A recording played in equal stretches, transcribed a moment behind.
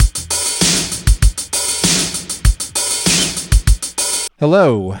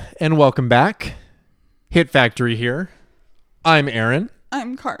Hello, and welcome back. Hit Factory here. I'm Aaron.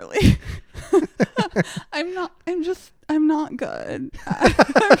 I'm Carly. I'm not good.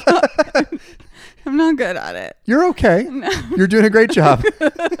 I'm not good at it. You're okay. No. You're doing a great job.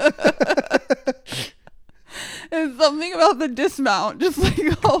 It's something about the dismount, just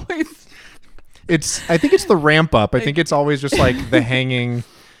like always. I think it's the ramp up. I think it's always just like the hanging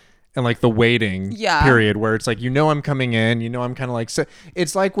and like the waiting period where it's like, I'm coming in, I'm kind of like, so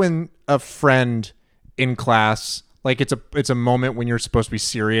it's like when a friend in class, like it's a moment when you're supposed to be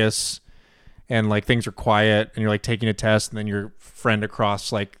serious and like things are quiet and you're like taking a test, and then your friend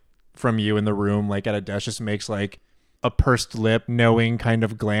across like from you in the room, like at a desk, just makes like a pursed lip, knowing kind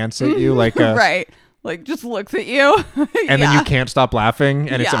of glance at you, like a, right. Like just looks at you. And then you can't stop laughing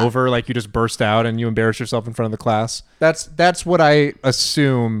and it's over. Like you just burst out and you embarrass yourself in front of the class. That's what I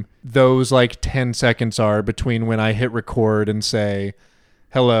assume those like 10 seconds are between when I hit record and say,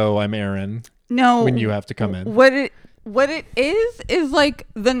 hello, I'm Aaron. No. When you have to come in. What it is like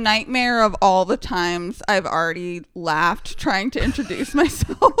the nightmare of all the times I've already laughed trying to introduce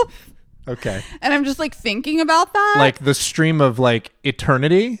myself. Okay. And I'm just like thinking about that. Like the stream of like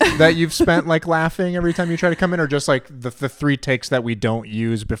eternity that you've spent like laughing every time you try to come in, or just like the 3 takes that we don't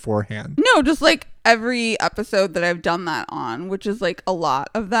use beforehand? No, just like every episode that I've done that on, which is like a lot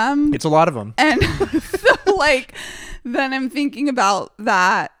of them. It's a lot of them. And so like then I'm thinking about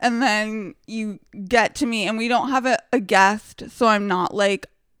that, and then you get to me and we don't have a guest, so I'm not like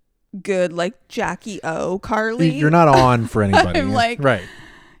good like Jackie O Carly. You're not on for anybody. I'm like, right.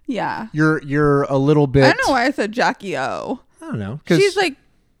 Yeah. You're a little bit. I don't know why I said Jackie O. I don't know. She's like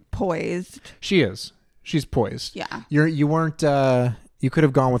poised. She is. She's poised. Yeah. You weren't. You could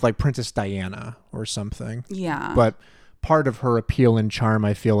have gone with like Princess Diana or something. Yeah. But part of her appeal and charm,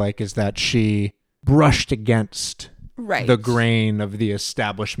 I feel like, is that she brushed against the grain of the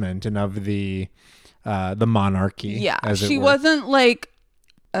establishment and of the monarchy. Yeah. As she wasn't like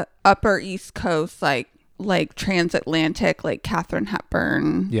Upper East Coast like transatlantic, like Katharine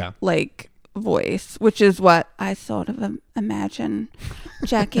Hepburn, like voice, which is what I sort of imagine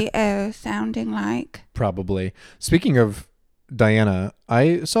Jackie O sounding like. Probably. Speaking of Diana,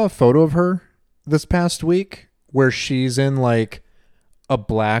 I saw a photo of her this past week where she's in like a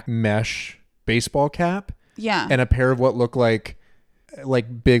black mesh baseball cap, and a pair of what look like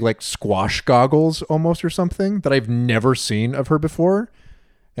big like squash goggles almost, or something, that I've never seen of her before.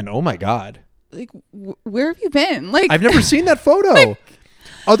 And oh my God. Like, where have you been? Like, I've never seen that photo. Like,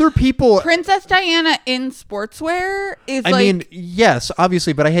 other people. Princess Diana in sportswear is I mean, yes,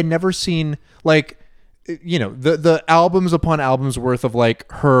 obviously, but I had never seen like, the albums upon albums worth of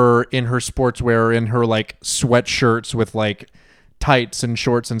like her in her sportswear, in her like sweatshirts with like tights and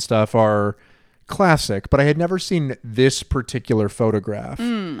shorts and stuff are classic, but I had never seen this particular photograph.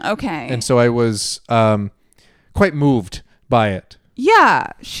 Okay. And so I was quite moved by it. Yeah,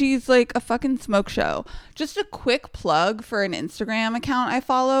 she's like a fucking smoke show. Just a quick plug for an Instagram account I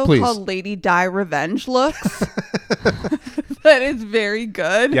follow called Lady Di Revenge Looks. That is very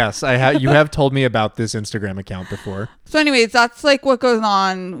good. Yes, you have told me about this Instagram account before. So anyways, that's like what goes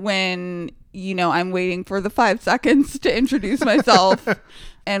on when, I'm waiting for the 5 seconds to introduce myself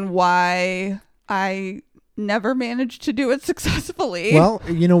and why I never managed to do it successfully. Well,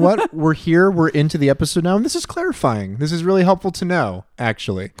 you know what? We're here. We're into the episode now, and this is clarifying. This is really helpful to know,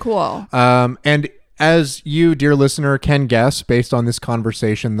 actually. Cool. And as you, dear listener, can guess based on this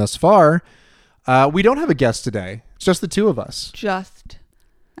conversation thus far, we don't have a guest today. It's just the two of us.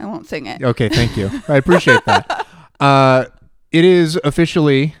 I won't sing it. Okay, thank you. I appreciate that. It is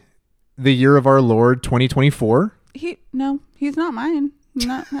officially the year of our Lord 2024. He's not mine.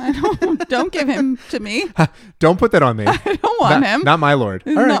 Don't give him to me. Don't put that on me. I don't want him. Not my lord.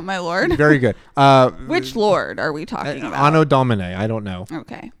 He's not my lord. Very good. Which lord are we talking about? Anno Domini. I don't know.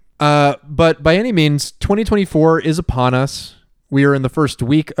 Okay. But by any means, 2024 is upon us. We are in the first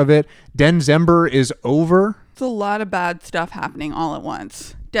week of it. Denzember is over. It's a lot of bad stuff happening all at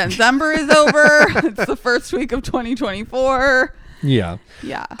once. Denzember is over. It's the first week of 2024. Yeah.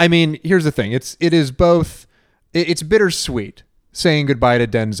 Yeah. I mean, here's the thing. It's bittersweet saying goodbye to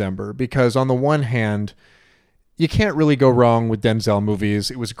Denzember, because on the one hand, you can't really go wrong with Denzel movies.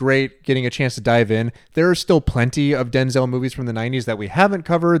 It was great getting a chance to dive in. There are still plenty of Denzel movies from the 90s that we haven't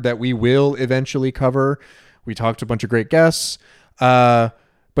covered, that we will eventually cover. We talked to a bunch of great guests. But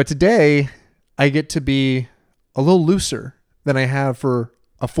today, I get to be a little looser than I have for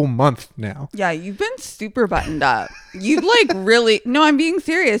a full month now. Yeah, you've been super buttoned up. You've like really, no, I'm being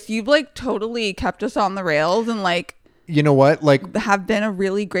serious. You've like totally kept us on the rails and like you know what? Like, have been a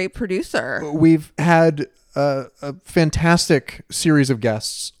really great producer. We've had a fantastic series of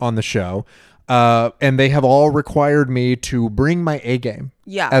guests on the show. And they have all required me to bring my A game,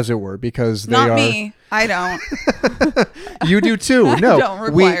 as it were, because they Not me. I don't. You do too. No, I don't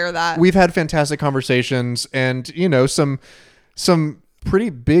require that. We've had fantastic conversations, and some pretty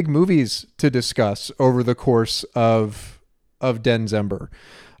big movies to discuss over the course of Denzember.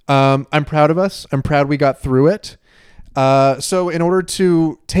 I'm proud of us. I'm proud we got through it. So in order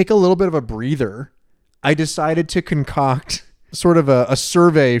to take a little bit of a breather, I decided to concoct sort of a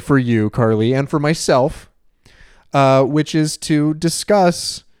survey for you, Carly, and for myself, which is to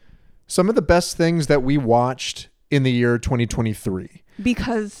discuss some of the best things that we watched in the year 2023.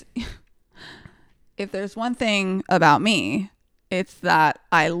 Because if there's one thing about me, it's that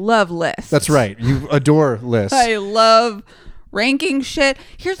I love lists. That's right. You adore lists. I love ranking shit.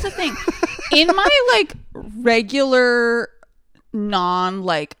 Here's the thing. In my like regular non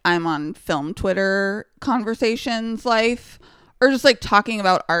I'm on film Twitter conversations life, or just like talking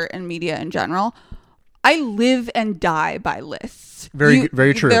about art and media in general, I live and die by lists. Very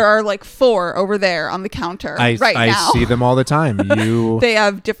true. There are like 4 over there on the counter right now. I see them all the time. They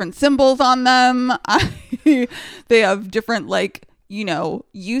have different symbols on them. They have different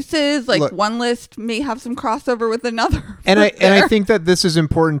uses. Like, look, one list may have some crossover with another. And I think that this is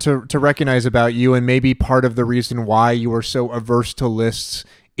important to recognize about you, and maybe part of the reason why you are so averse to lists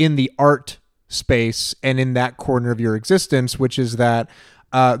in the art space and in that corner of your existence, which is that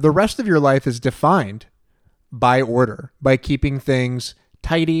the rest of your life is defined by order, by keeping things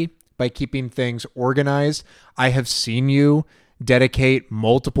tidy, by keeping things organized. I have seen you dedicate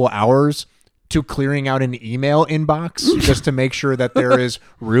multiple hours to clearing out an email inbox just to make sure that there is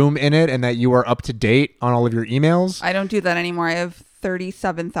room in it and that you are up to date on all of your emails. I don't do that anymore. I have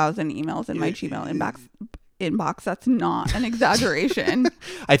 37,000 emails in my Gmail inbox. That's not an exaggeration.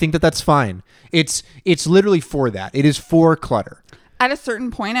 I think that's fine. It's literally for that. It is for clutter. At a certain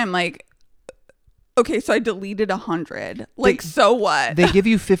point, I'm like, okay, so I deleted 100. So what? They give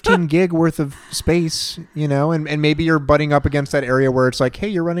you 15 gig worth of space, and maybe you're butting up against that area where it's like, hey,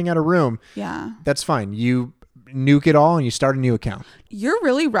 you're running out of room. Yeah. That's fine. You nuke it all and you start a new account. You're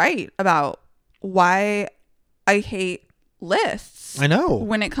really right about why I hate lists. I know.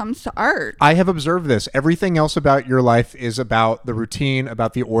 When it comes to art. I have observed this. Everything else about your life is about the routine,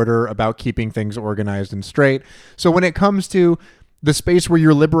 about the order, about keeping things organized and straight. So when it comes to the space where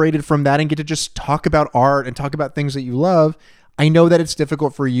you're liberated from that and get to just talk about art and talk about things that you love, I know that it's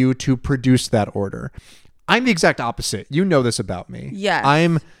difficult for you to produce that order. I'm the exact opposite. You know this about me. Yes.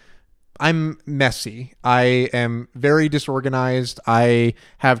 I'm messy. I am very disorganized. I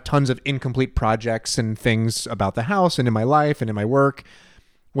have tons of incomplete projects and things about the house and in my life and in my work.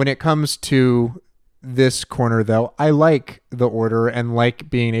 When it comes to this corner, though, I like the order and like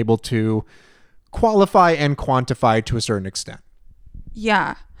being able to qualify and quantify to a certain extent.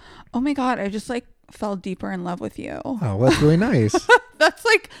 Yeah. Oh my God. I just fell deeper in love with you. Oh, that's really nice.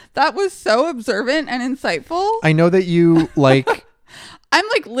 That was so observant and insightful. I know that you I'm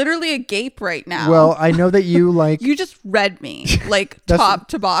literally agape right now. Well, I know that you you just read me top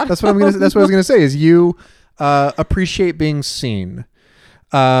to bottom. That's what I was gonna say is you appreciate being seen.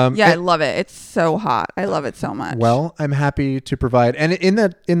 I love it. It's so hot. I love it so much. Well, I'm happy to provide. And in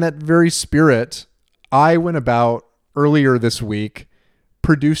that very spirit, I went about earlier this week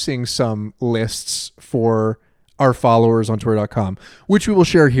producing some lists for our followers on Twitter.com, which we will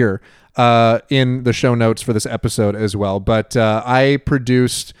share here in the show notes for this episode as well. But I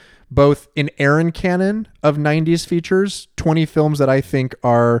produced both an Aaron canon of 90s features, 20 films that I think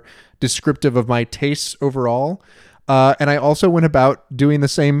are descriptive of my tastes overall. And I also went about doing the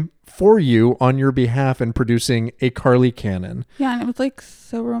same for you on your behalf and producing a Carly canon. Yeah, and it was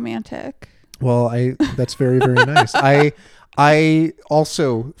so romantic. Well, that's very, very nice. I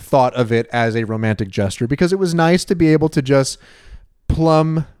also thought of it as a romantic gesture because it was nice to be able to just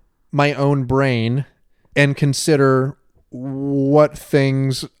plumb my own brain and consider what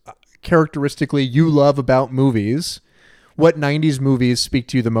things characteristically you love about movies, what 90s movies speak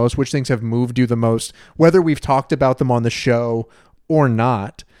to you the most, which things have moved you the most, whether we've talked about them on the show or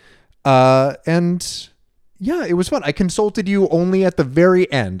not. And yeah, it was fun. I consulted you only at the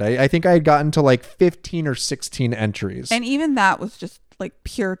very end. I think I had gotten to 15 or 16 entries. And even that was just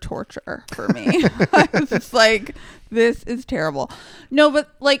pure torture for me. I was just this is terrible. No, but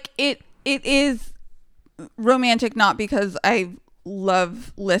it is romantic, not because I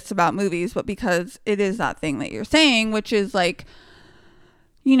love lists about movies, but because it is that thing that you're saying, which is I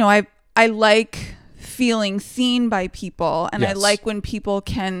like feeling seen by people, and yes. I like when people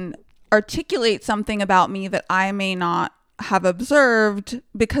can articulate something about me that I may not have observed,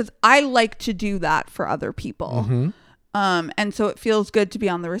 because I like to do that for other people. Mm-hmm. And so it feels good to be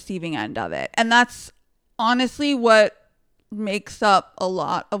on the receiving end of it. And that's honestly what makes up a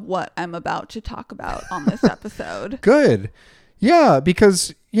lot of what I'm about to talk about on this episode. Good. Yeah,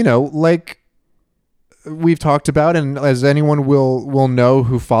 because, you know, like we've talked about, and as anyone will know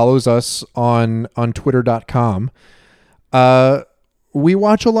who follows us on twitter.com, we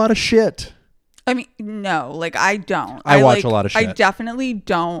watch a lot of shit. I mean, no, like I don't. I watch a lot of shit. I definitely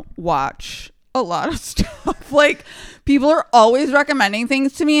don't watch a lot of stuff. Like, people are always recommending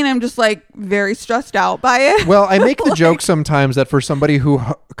things to me, and I'm just like very stressed out by it. Well, I make the joke sometimes that for somebody who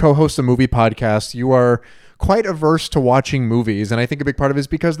co-hosts a movie podcast, you are quite averse to watching movies, and I think a big part of it is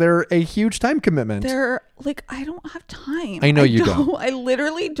because they're a huge time commitment. They're like, I don't have time. I know you don't. I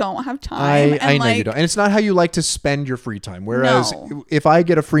literally don't have time. I know you don't. And it's not how you like to spend your free time. Whereas if I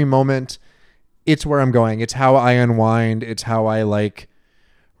get a free moment, it's where I'm going. It's how I unwind. It's how I like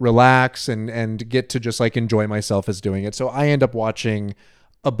relax and get to just like enjoy myself as doing it. So I end up watching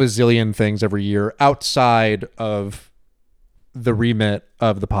a bazillion things every year outside of the remit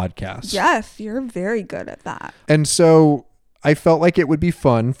of the podcast. Yes, you're very good at that. And so I felt like it would be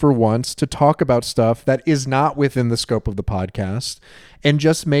fun for once to talk about stuff that is not within the scope of the podcast and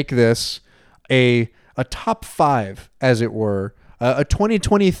just make this a top 5, as it were, a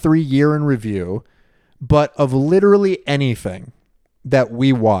 2023 year in review, but of literally anything that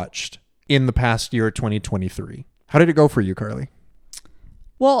we watched in the past year, 2023. How did it go for you, Carly?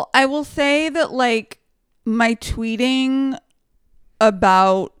 Well, I will say that like my tweeting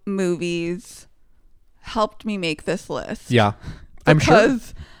about movies helped me make this list. Yeah, I'm sure.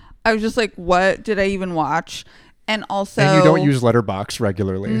 Because I was just like, what did I even watch? And also... And you don't use Letterboxd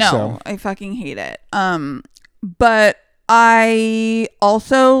regularly. No, so. I fucking hate it. But I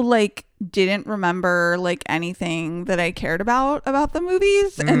also like didn't remember like anything that I cared about the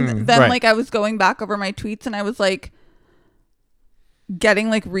movies. And then like I was going back over my tweets and I was like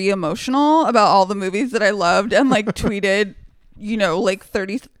getting like re-emotional about all the movies that I loved and like tweeted, you know, like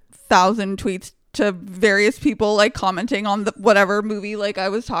 30,000 tweets to various people like commenting on the whatever movie like I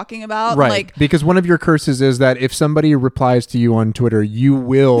was talking about. Right. Like, because one of your curses is that if somebody replies to you on Twitter, you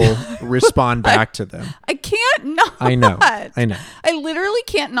will respond back to them. I can't not. I know. I literally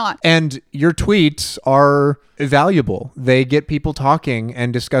can't not. And your tweets are valuable. They get people talking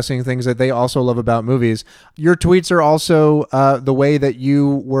and discussing things that they also love about movies. Your tweets are also the way that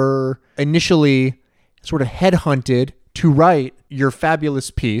you were initially sort of headhunted to write your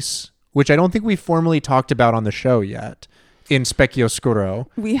fabulous piece, which I don't think we formally talked about on the show yet, in Specchio Oscuro.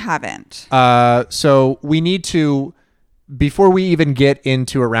 We haven't. So we need to, before we even get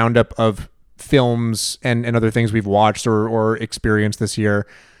into a roundup of films and other things we've watched or experienced this year,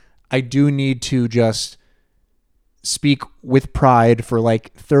 I do need to just speak with pride for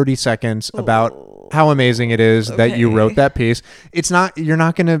like 30 seconds about how amazing it is that you wrote that piece. This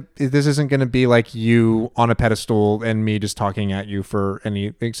isn't going to be like you on a pedestal and me just talking at you for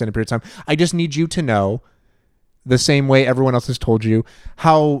any extended period of time. I just need you to know, the same way everyone else has told you,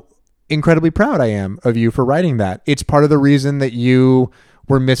 how incredibly proud I am of you for writing that. It's part of the reason that you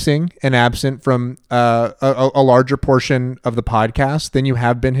were missing and absent from a larger portion of the podcast than you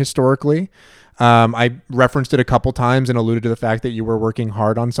have been historically. I referenced it a couple times and alluded to the fact that you were working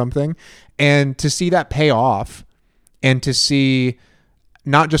hard on something, and to see that pay off and to see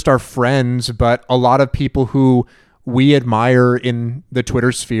not just our friends, but a lot of people who we admire in the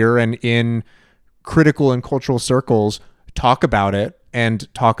Twitter sphere and in critical and cultural circles talk about it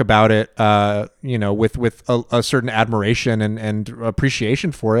and talk about it, with a certain admiration and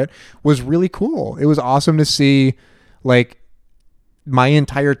appreciation for it was really cool. It was awesome to see like my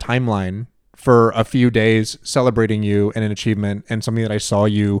entire timeline for a few days celebrating you and an achievement and something that I saw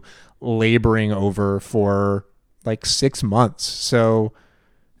you laboring over for like 6 months. So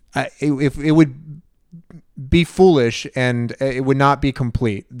it would be foolish and it would not be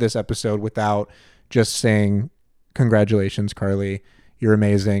complete, this episode, without just saying, congratulations, Carly. You're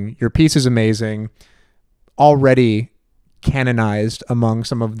amazing. Your piece is amazing. Already canonized among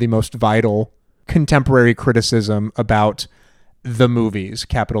some of the most vital contemporary criticism about the movies,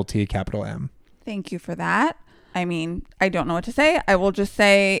 capital T, capital M. Thank you for that. I mean, I don't know what to say. I will just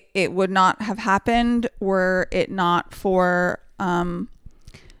say it would not have happened were it not for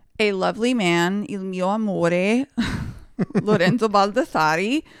a lovely man, il mio amore, Lorenzo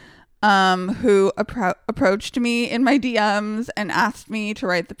Baldassari, who approached me in my DMs and asked me to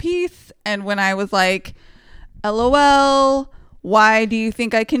write the piece. And when I was like, LOL, why do you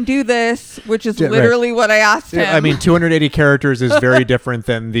think I can do this? Which is literally what I asked him. I mean, 280 characters is very different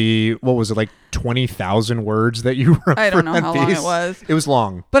than the, what was it, like 20,000 words that you wrote. I don't know how long it was. It was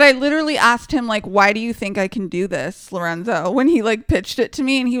long. But I literally asked him, like, why do you think I can do this, Lorenzo? When he, like, pitched it to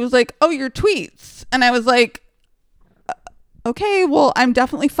me, and he was like, oh, your tweets. And I was like, okay, well, I'm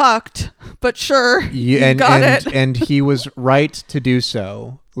definitely fucked, but sure, you got it. And he was right to do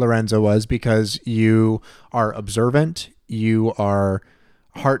so, Lorenzo was, because you are observant, you are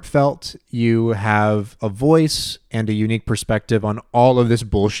heartfelt, you have a voice and a unique perspective on all of this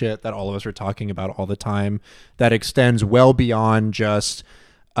bullshit that all of us are talking about all the time that extends well beyond just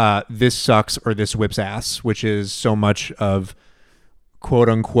this sucks or this whips ass, which is so much of quote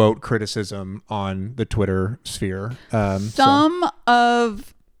unquote criticism on the Twitter sphere. Some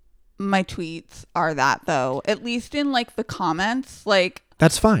of my tweets are that, though, at least in like the comments. Like,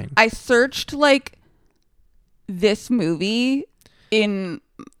 that's fine. I searched like this movie in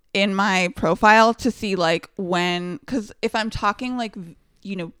my profile to see like when, because if I'm talking like,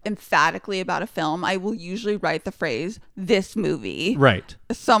 you know, emphatically about a film, I will usually write the phrase "this movie" right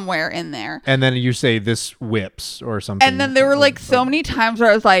somewhere in there, and then you say "this whips" or something. And then there were like so many times where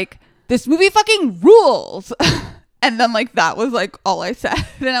I was like, "This movie fucking rules," and then like that was like all I said,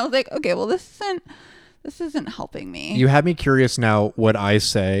 and I was like, "Okay, well this isn't helping me." You have me curious now what I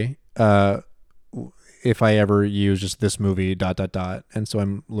say if I ever use just "this movie ... and so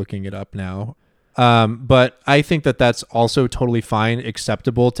I'm looking it up now. But I think that that's also totally fine,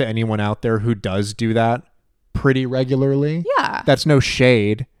 acceptable to anyone out there who does do that pretty regularly. Yeah. That's no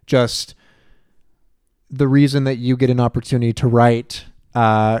shade. Just the reason that you get an opportunity to write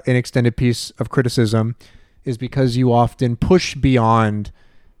an extended piece of criticism is because you often push beyond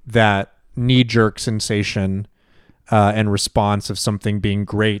that knee-jerk sensation and response of something being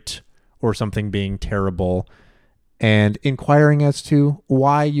great or something being terrible, and inquiring as to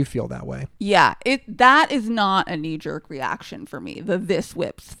why you feel that way. Yeah, that is not a knee-jerk reaction for me, the "this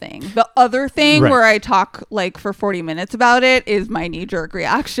whips" thing. The other thing where I talk like for 40 minutes about it is my knee-jerk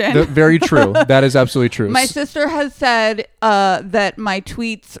reaction. Very true. That is absolutely true. My sister has said that my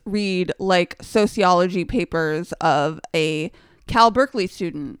tweets read like sociology papers of a Cal Berkeley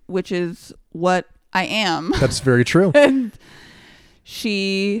student, which is what I am. That's very true. And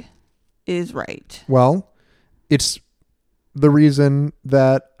she is right. Well, it's the reason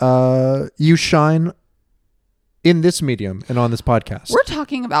that you shine in this medium and on this podcast. We're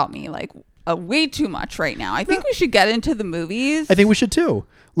talking about me like way too much right now. I think we should get into the movies. I think we should too.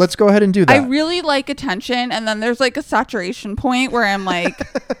 Let's go ahead and do that. I really like attention, and then there's like a saturation point where I'm like,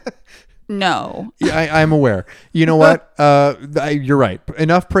 no. Yeah, I'm aware. You know what? You're right.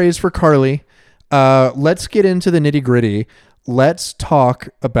 Enough praise for Carly. Let's get into the nitty-gritty. Let's talk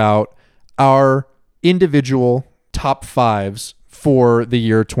about our individual top fives for the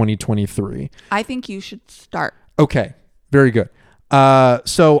year 2023. I think you should start. Okay, very good.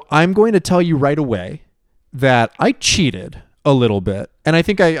 So I'm going to tell you right away that I cheated a little bit. And I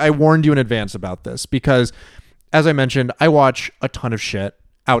think I warned you in advance about this because, as I mentioned, I watch a ton of shit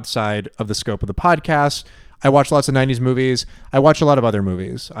outside of the scope of the podcast. I watch lots of 90s movies. I watch a lot of other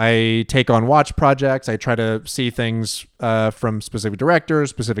movies. I take on watch projects. I try to see things from specific directors,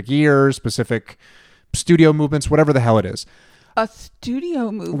 specific years, specific studio movements, whatever the hell it is. A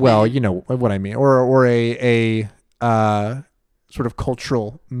studio movement? Well, you know what I mean. Or a sort of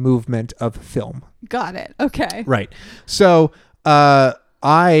cultural movement of film. Got it. Okay. Right. So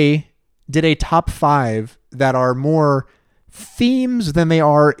I did a top 5 that are more themes than they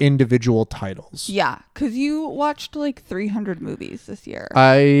are individual titles. Yeah, because you watched like 300 movies this year.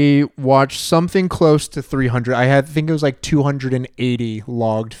 I watched something close to 300. I think it was like 280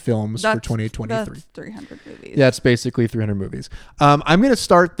 logged films for 2023. That's 300 movies. Yeah, it's basically 300 movies. I'm going to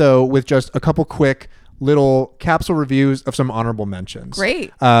start though with just a couple quick little capsule reviews of some honorable mentions.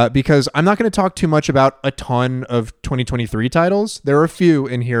 Great. Because I'm not going to talk too much about a ton of 2023 titles. There are a few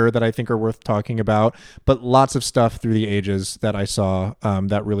in here that I think are worth talking about, but lots of stuff through the ages that I saw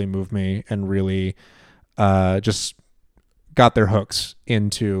that really moved me and really just got their hooks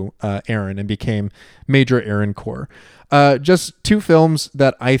into Aaron and became major Aaron core. Just 2 films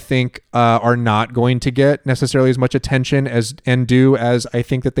that I think are not going to get necessarily as much attention as I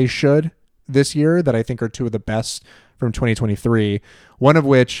think that they should this year, that I think are 2 of the best from 2023. One of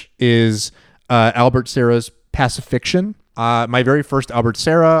which is Albert Serra's Pacifiction. My very first Albert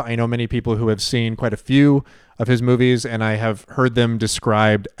Serra. I know many people who have seen quite a few of his movies, and I have heard them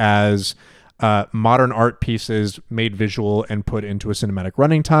described as modern art pieces made visual and put into a cinematic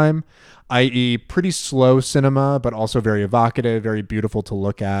running time, i.e. pretty slow cinema, but also very evocative, very beautiful to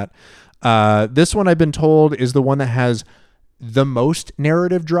look at. This one, I've been told, is the one that has the most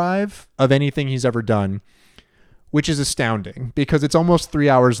narrative drive of anything he's ever done, which is astounding because it's almost 3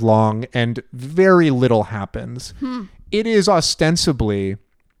 hours long and very little happens. It is ostensibly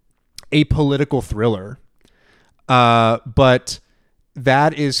a political thriller, but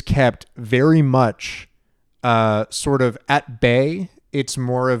that is kept very much sort of at bay. It's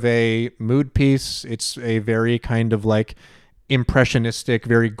more of a mood piece. It's a very kind of like impressionistic,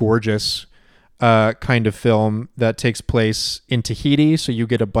 very gorgeous kind of film that takes place in Tahiti. So you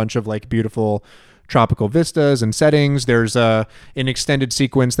get a bunch of like beautiful tropical vistas and settings. There's an extended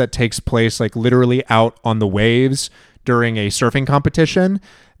sequence that takes place like literally out on the waves during a surfing competition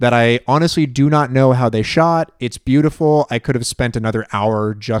that I honestly do not know how they shot. It's beautiful. I could have spent another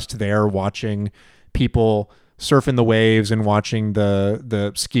hour just there watching people surfing the waves and watching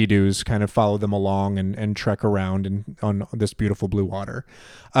the ski-doos kind of follow them along and trek around on this beautiful blue water.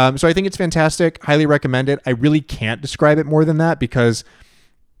 So I think it's fantastic. Highly recommend it. I really can't describe it more than that because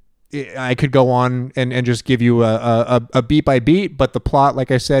I could go on and just give you a beat by beat, but the plot,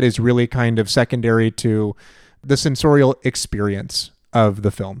 like I said, is really kind of secondary to the sensorial experience of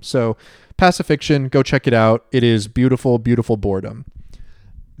the film. So Pacifiction, go check it out. It is beautiful, beautiful boredom.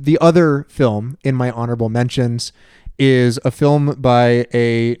 The other film in my honorable mentions is a film by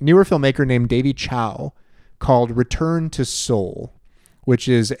a newer filmmaker named Davy Chow called Return to Seoul, which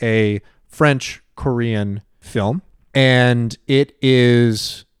is a French-Korean film. And it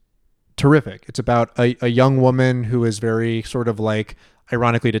is terrific. It's about a young woman who is very sort of like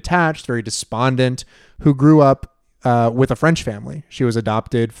ironically detached, very despondent, who grew up with a French family. She was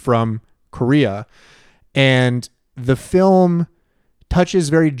adopted from Korea. And the film touches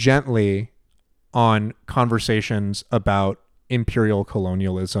very gently on conversations about imperial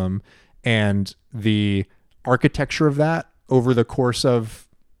colonialism and the architecture of that over the course of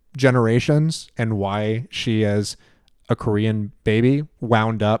generations and why she, as a Korean baby,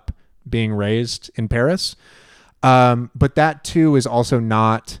 wound up being raised in Paris. But that too is also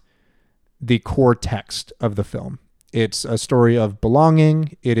not the core text of the film. It's a story of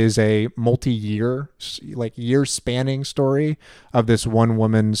belonging. It is a multi-year, like year-spanning story of this one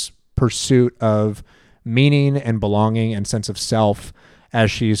woman's pursuit of meaning and belonging and sense of self as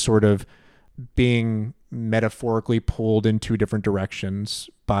she's sort of being metaphorically pulled in two different directions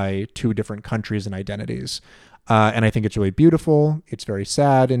by two different countries and identities. And I think it's really beautiful. It's very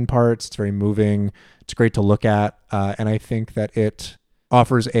sad in parts. It's very moving. It's great to look at. And I think that it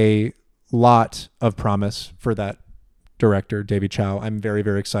offers a lot of promise for that director, Davy Chow. I'm very,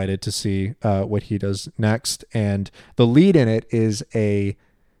 very excited to see what he does next. And the lead in it is a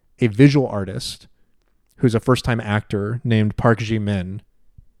visual artist who's a first-time actor named Park Ji-min.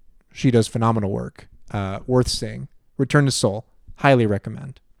 She does phenomenal work. Worth seeing. Return to Seoul. Highly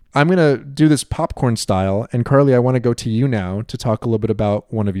recommend. I'm going to do this popcorn style. And Carly, I want to go to you now to talk a little bit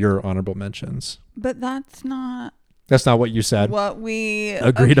about one of your honorable mentions. But that's not what you said. What we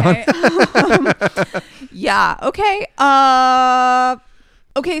agreed on. Yeah. Okay.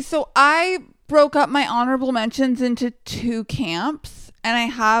 Okay. So I broke up my honorable mentions into two camps, and I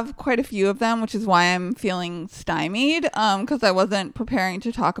have quite a few of them, which is why I'm feeling stymied. Because I wasn't preparing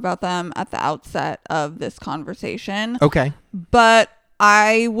to talk about them at the outset of this conversation. Okay. But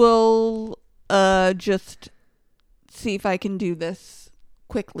I will just see if I can do this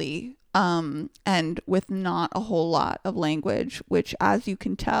quickly. And with not a whole lot of language, which, as you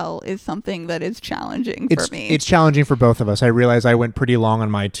can tell, is something that is challenging for me. It's challenging for both of us. I realize I went pretty long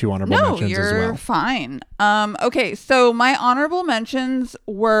on my two honorable mentions as well. No, you're fine. Okay, so my honorable mentions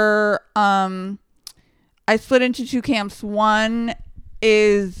were, I split into two camps. One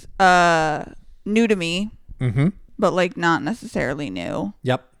is new to me, but like not necessarily new.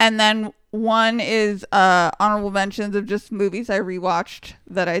 Yep. And then one is honorable mentions of just movies I rewatched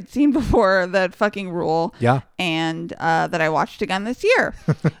that I'd seen before that fucking rule. Yeah. And that I watched again this year.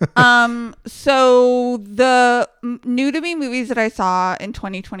 So the new to me movies that I saw in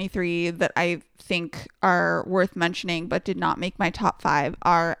 2023 that I think are worth mentioning but did not make my top 5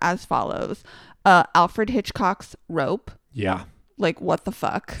 are as follows. Alfred Hitchcock's Rope. Yeah. Like, what the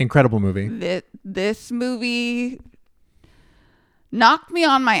fuck? Incredible movie. This movie knocked me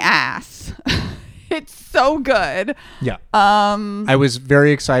on my ass. It's so good. Yeah. I was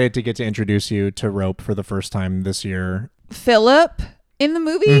very excited to get to introduce you to Rope for the first time this year. Philip in the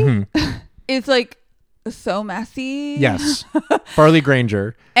movie is like so messy. Yes. Farley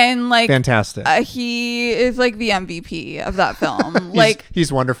Granger. And like fantastic. He is like the MVP of that film.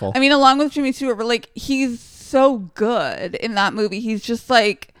 he's wonderful. I mean, along with Jimmy Stewart, but like he's so good in that movie. He's just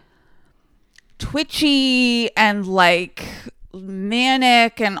like twitchy and like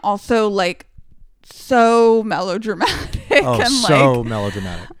manic and also like so melodramatic. Oh, and so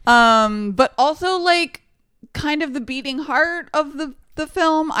melodramatic. But also like kind of the beating heart of the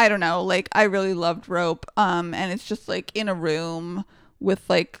film. I don't know. Like I really loved Rope. And it's just like in a room with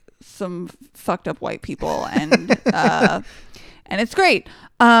like some fucked up white people and it's great.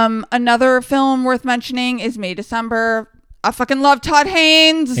 Another film worth mentioning is May December. I fucking love Todd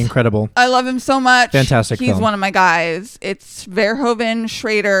Haynes. Incredible. I love him so much. Fantastic He's film. one of my guys. It's Verhoeven,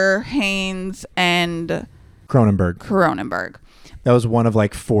 Schrader, Haynes, and Cronenberg. That was one of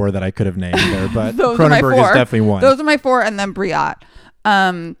like 4 that I could have named there, but Those Cronenberg is definitely one. Those are my 4, and then Briat.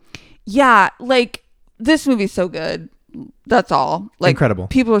 Yeah, like this movie's so good. That's all. Like, incredible.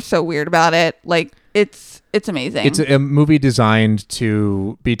 People are so weird about it. Like it's amazing. It's a movie designed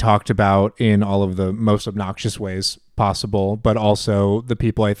to be talked about in all of the most obnoxious ways possible, but also the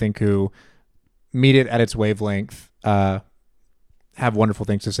people I think who meet it at its wavelength have wonderful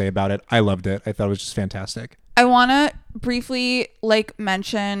things to say about it. I loved it. I thought it was just fantastic. I want to briefly I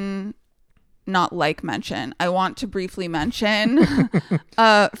want to briefly mention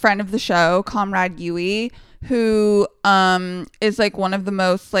a friend of the show, Comrade Yui, who is like one of the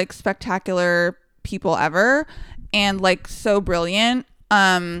most like spectacular people ever and like so brilliant.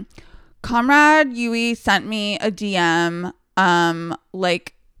 Comrade Yui sent me a DM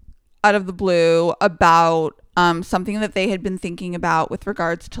like out of the blue about something that they had been thinking about with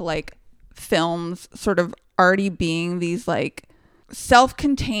regards to like films sort of already being these like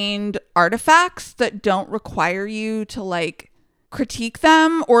self-contained artifacts that don't require you to like critique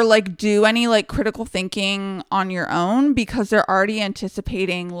them or like do any like critical thinking on your own because they're already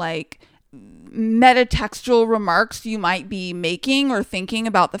anticipating like metatextual remarks you might be making or thinking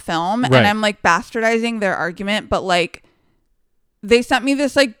about the film. Right. And I'm like bastardizing their argument, but like they sent me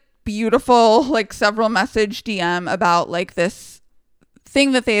this like beautiful like several message DM about like this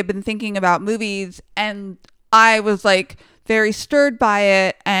thing that they had been thinking about movies, and I was like very stirred by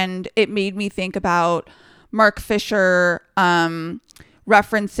it, and it made me think about Mark Fisher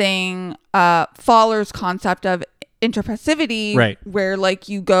referencing Fowler's concept of interpassivity, right, where like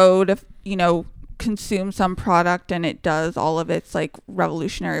you go to, you know, consume some product and it does all of its like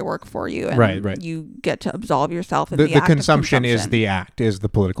revolutionary work for you, and right. you get to absolve yourself in the act consumption is the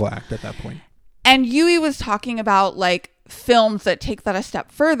political act at that point. And Yui was talking about like films that take that a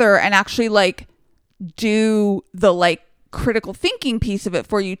step further and actually like do the like critical thinking piece of it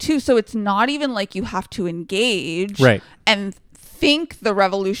for you too. So it's not even like you have to engage right. and think the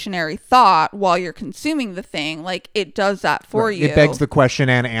revolutionary thought while you're consuming the thing. Like it does that for right. you. It begs the question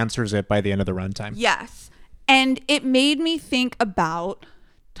and answers it by the end of the runtime. Yes. And it made me think about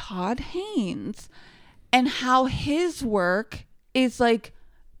Todd Haynes and how his work is like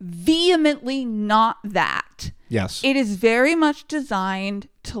vehemently not that. Yes. It is very much designed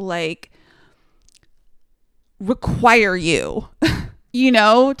to like require you, you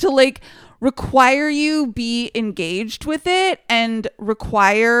know, to like require you be engaged with it and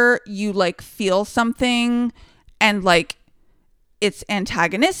require you like feel something, and like it's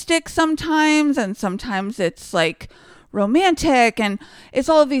antagonistic sometimes and sometimes it's like romantic and it's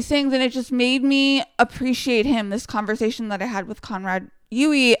all of these things. And it just made me appreciate him. This conversation that I had with Conrad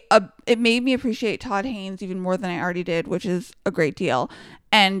Yui, it made me appreciate Todd Haynes even more than I already did, which is a great deal.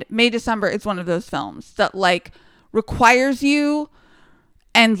 And May December is one of those films that like requires you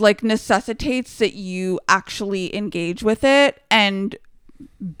and like necessitates that you actually engage with it and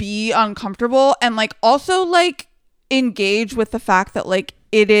be uncomfortable, and like also like engage with the fact that like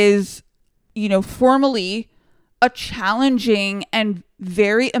it is, you know, formally a challenging and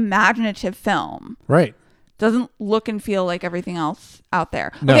very imaginative film. Right. Doesn't look and feel like everything else out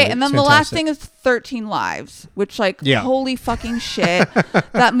there. No, okay, and then the fantastic. last thing is 13 Lives, which like, holy fucking shit.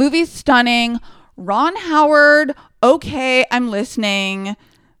 That movie's stunning. Ron Howard, okay, I'm listening,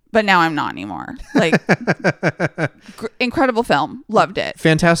 but now I'm not anymore. Like, incredible film. Loved it.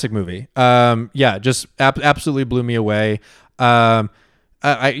 Fantastic movie. Yeah, just absolutely blew me away.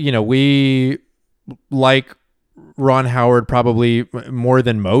 We like Ron Howard probably more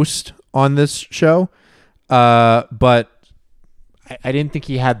than most on this show. But I didn't think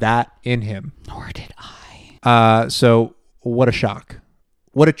he had that in him. Nor did I. So what a shock.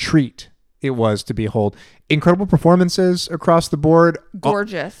 What a treat it was to behold. Incredible performances across the board.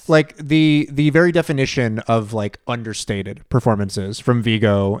 Gorgeous. Like the very definition of like understated performances from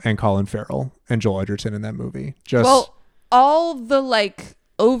Viggo and Colin Farrell and Joel Edgerton in that movie. Well, all the like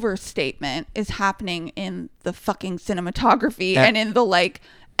overstatement is happening in the fucking cinematography and in the like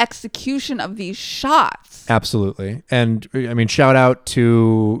execution of these shots. Absolutely. And I mean, shout out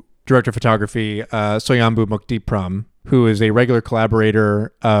to director of photography Soyambu Mukdeepram, who is a regular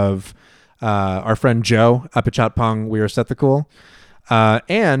collaborator of our friend Joe Apichatpong Weerasethakul,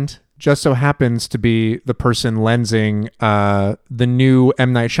 and just so happens to be the person lensing the new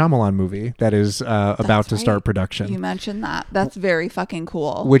M. Night Shyamalan movie that is about to start production. You mentioned that. That's very fucking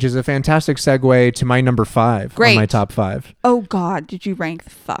cool. Which is a fantastic segue to my number 5 on my top 5. Oh God, did you rank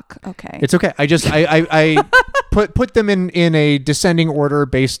the fuck? Okay. It's okay. I put them in a descending order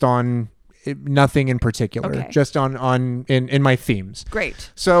based on nothing in particular, just in my themes.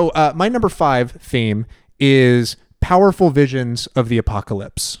 Great. So my number 5 theme is powerful visions of the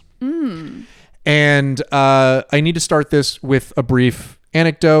apocalypse. And I need to start this with a brief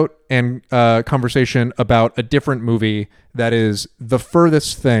anecdote and conversation about a different movie that is the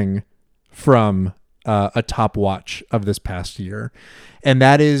furthest thing from a top watch of this past year. And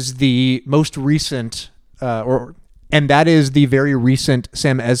that is the most recent, and that is the very recent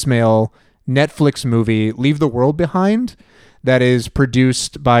Sam Esmail Netflix movie, Leave the World Behind, that is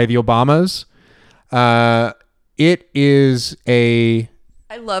produced by the Obamas. It is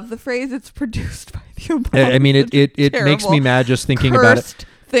I love the phrase, it's produced by the Obamas. I mean, it makes me mad just thinking about it.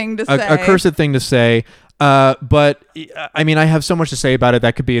 Thing to say. A cursed thing to say. But I mean, I have so much to say about it.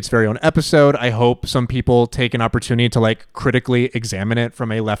 That could be its very own episode. I hope some people take an opportunity to like critically examine it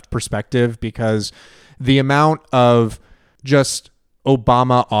from a left perspective, because the amount of just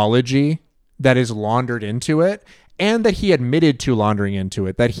Obamaology that is laundered into it, and that he admitted to laundering into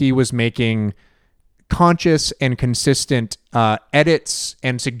it, that he was making conscious and consistent edits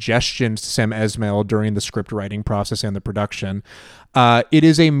and suggestions to Sam Esmail during the script writing process and the production. It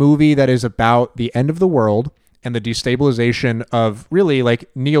is a movie that is about the end of the world and the destabilization of really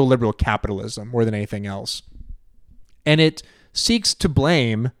like neoliberal capitalism more than anything else. And it seeks to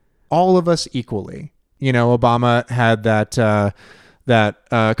blame all of us equally. You know, Obama had that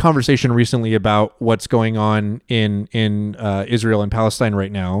conversation recently about what's going on in Israel and Palestine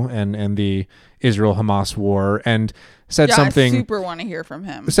right now, and the Israel-Hamas war, and said something. I super want to hear from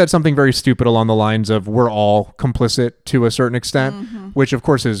him. Said something very stupid along the lines of, "We're all complicit to a certain extent," which of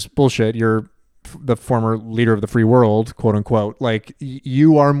course is bullshit. You're the former leader of the free world, quote unquote. Like,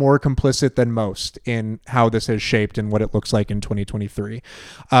 you are more complicit than most in how this has shaped and what it looks like in 2023.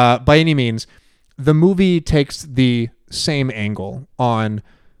 By any means, the movie takes the same angle on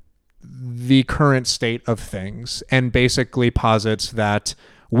the current state of things and basically posits that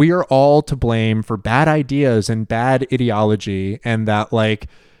we are all to blame for bad ideas and bad ideology, and that like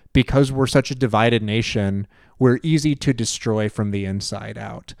because we're such a divided nation, we're easy to destroy from the inside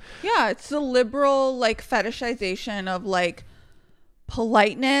out. Yeah, it's the liberal like fetishization of like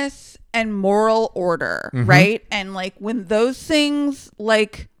politeness and moral order, right? And like when those things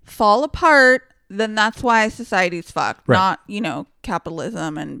like fall apart, then that's why society's fucked, right. Not, you know,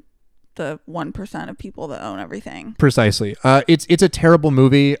 capitalism and the 1% of people that own everything. Precisely. It's a terrible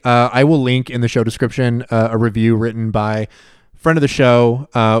movie. I will link in the show description a review written by friend of the show,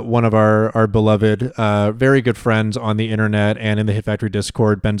 one of our beloved, very good friends on the internet and in the Hit Factory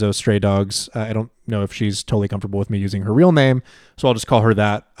Discord, Benzo Stray Dogs. I don't know if she's totally comfortable with me using her real name, so I'll just call her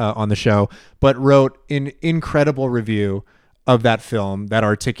that on the show, but wrote an incredible review of that film that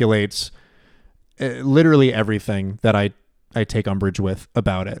articulates literally everything that I take umbrage with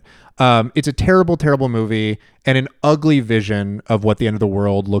about it. It's a terrible, terrible movie and an ugly vision of what the end of the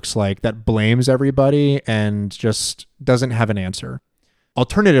world looks like that blames everybody and just doesn't have an answer.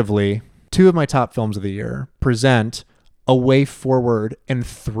 Alternatively, 2 of my top films of the year present a way forward and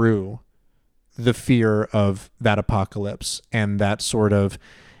through the fear of that apocalypse and that sort of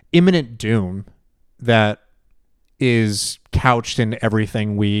imminent doom that is couched in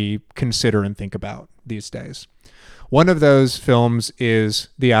everything we consider and think about these days. One of those films is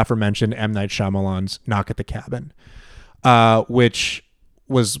the aforementioned M. Night Shyamalan's Knock at the Cabin, which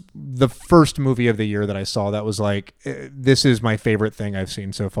was the first movie of the year that I saw that was like, this is my favorite thing I've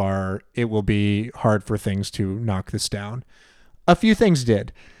seen so far. It will be hard for things to knock this down. A few things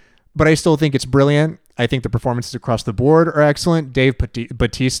did, but I still think it's brilliant. I think the performances across the board are excellent. Dave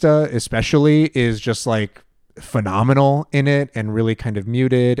Bautista especially is just like phenomenal in it and really kind of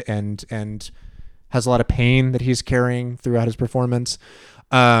muted and has a lot of pain that he's carrying throughout his performance.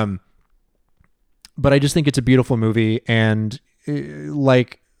 But I just think it's a beautiful movie, and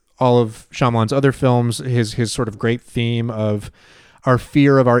like all of Shyamalan's other films, his sort of great theme of our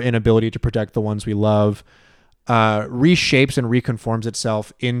fear of our inability to protect the ones we love reshapes and reconforms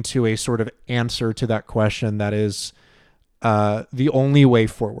itself into a sort of answer to that question that is the only way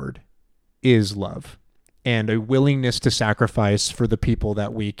forward is love and a willingness to sacrifice for the people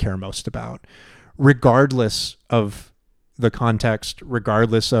that we care most about, regardless of the context,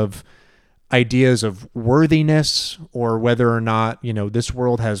 regardless of ideas of worthiness or whether or not, you know, this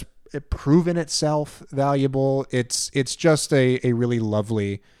world has proven itself valuable. It's just a really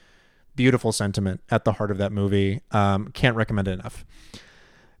lovely, beautiful sentiment at the heart of that movie. Can't recommend it enough.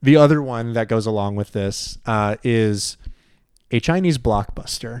 The other one that goes along with this is a Chinese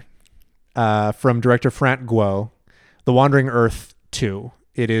blockbuster from director Frank Guo, The Wandering Earth 2.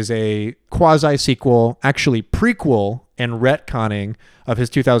 It is a quasi-sequel, actually prequel and retconning of his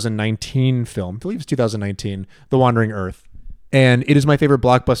 2019 film. I believe it's 2019, The Wandering Earth. And it is my favorite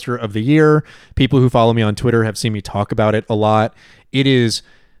blockbuster of the year. People who follow me on Twitter have seen me talk about it a lot. It is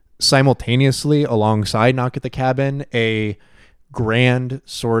simultaneously, alongside Knock at the Cabin, a grand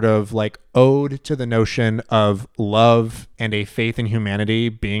sort of like ode to the notion of love and a faith in humanity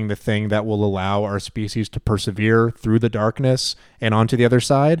being the thing that will allow our species to persevere through the darkness and onto the other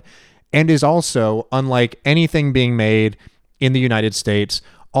side, and is also, unlike anything being made in the United States,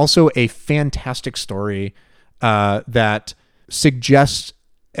 also a fantastic story that suggests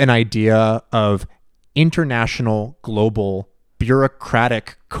an idea of international, global,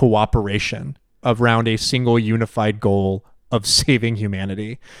 bureaucratic cooperation around a single unified goal of saving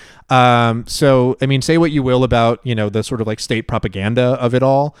humanity. So, I mean, say what you will about, the sort of like state propaganda of it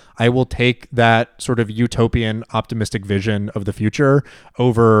all. I will take that sort of utopian, optimistic vision of the future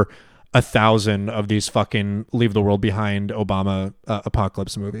over 1,000 of these fucking leave the world behind Obama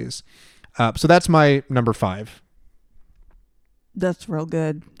apocalypse movies. So that's my number 5. That's real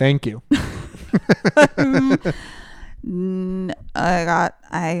good. Thank you. I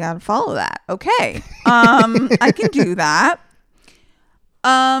gotta follow that. Okay. I can do that.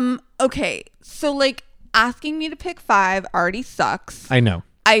 Okay. So like asking me to pick 5 already sucks. I know.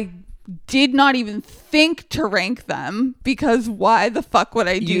 I did not even think to rank them because why the fuck would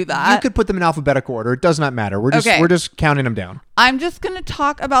I do that? You could put them in alphabetical order. It does not matter. We're just counting them down. I'm just going to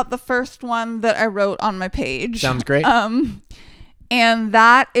talk about the first one that I wrote on my page. Sounds great. And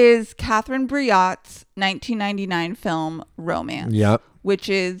that is Catherine Breillat's 1999 film Romance. Yep. Which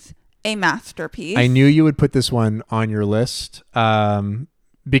is a masterpiece. I knew you would put this one on your list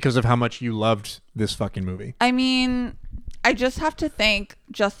because of how much you loved this fucking movie. I mean, I just have to thank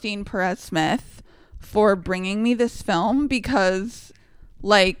Justine Perez-Smith for bringing me this film because,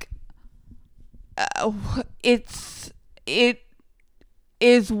 like, it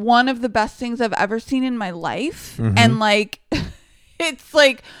is one of the best things I've ever seen in my life. Mm-hmm. And, like... It's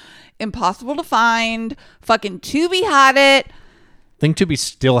like impossible to find. Fucking Tubi had it. I think Tubi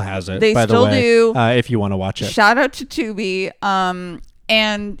still has it. They by still the way, do. If you want to watch it. Shout out to Tubi.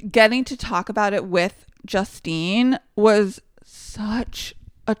 And getting to talk about it with Justine was such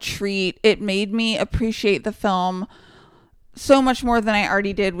a treat. It made me appreciate the film so much more than I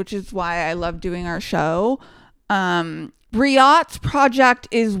already did, which is why I love doing our show. Breillat's project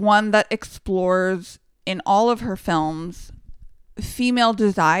is one that explores in all of her films female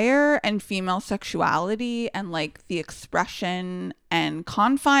desire and female sexuality and like the expression and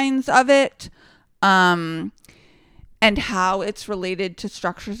confines of it, and how it's related to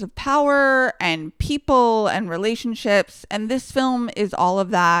structures of power and people and relationships. And this film is all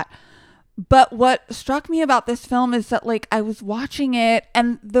of that. But what struck me about this film is that like I was watching it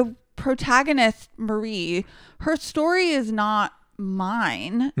and the protagonist, Marie, her story is not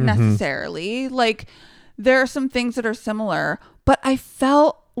mine necessarily. Like there are some things that are similar, but I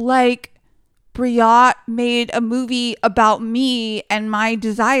felt like Breillat made a movie about me and my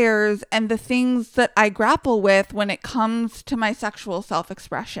desires and the things that I grapple with when it comes to my sexual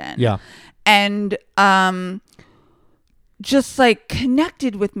self-expression. Yeah. And just like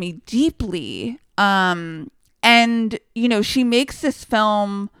connected with me deeply. And, she makes this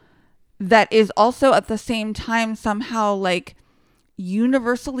film that is also at the same time somehow like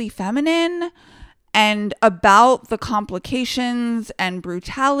universally feminine and about the complications and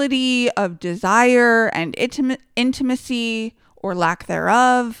brutality of desire and intimacy or lack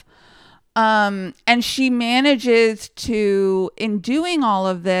thereof. And she manages to, in doing all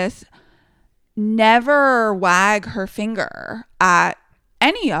of this, never wag her finger at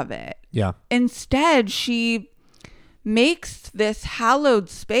any of it. Yeah. Instead, she makes this hallowed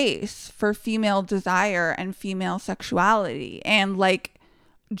space for female desire and female sexuality. And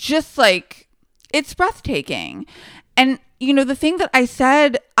it's breathtaking. And, the thing that I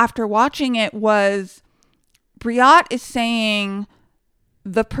said after watching it was Breillat is saying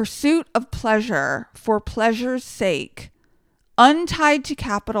the pursuit of pleasure for pleasure's sake, untied to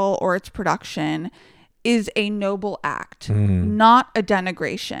capital or its production, is a noble act, not a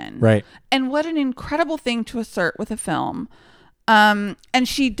denigration. Right. And what an incredible thing to assert with a film. And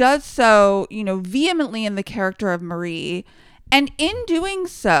she does so, vehemently in the character of Marie. And in doing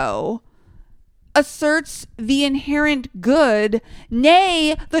so, asserts the inherent good,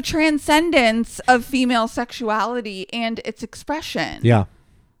 nay, the transcendence of female sexuality and its expression. Yeah.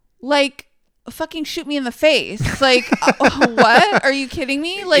 Like, fucking shoot me in the face. Like, what? Are you kidding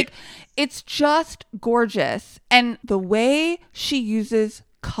me? Like, it's just gorgeous. And the way she uses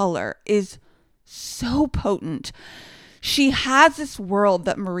color is so potent. She has this world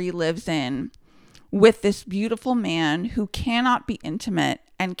that Marie lives in with this beautiful man who cannot be intimate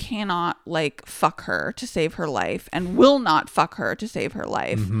and cannot like fuck her to save her life and will not fuck her to save her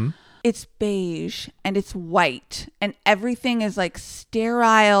life. Mm-hmm. It's beige and it's white and everything is like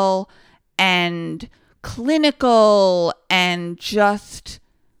sterile and clinical and just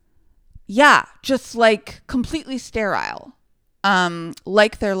like completely sterile,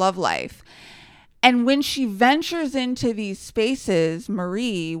 like their love life. And when she ventures into these spaces,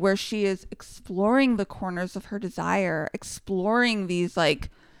 Marie, where she is exploring the corners of her desire, exploring these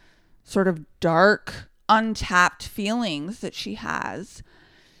like sort of dark, untapped feelings that she has,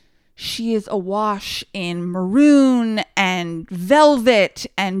 she is awash in maroon and velvet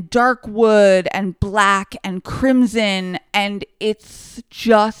and dark wood and black and crimson. And it's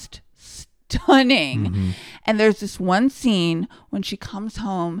just stunning. Mm-hmm. And there's this one scene when she comes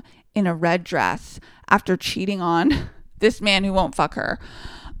home in a red dress after cheating on this man who won't fuck her.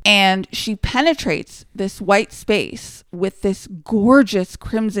 And she penetrates this white space with this gorgeous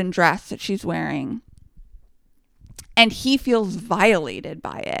crimson dress that she's wearing. And he feels violated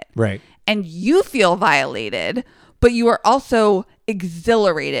by it. Right. And you feel violated, but you are also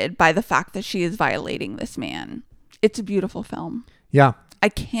exhilarated by the fact that she is violating this man. It's a beautiful film. Yeah. I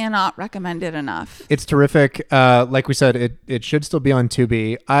cannot recommend it enough. It's terrific. Like we said, it should still be on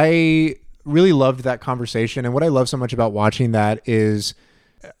Tubi. I really loved that conversation. And what I love so much about watching that is,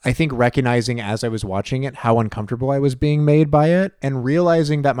 I think, recognizing as I was watching it how uncomfortable I was being made by it, and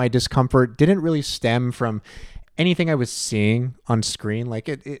realizing that my discomfort didn't really stem from anything I was seeing on screen. Like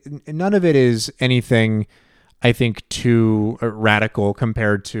none of it is anything, I think, too radical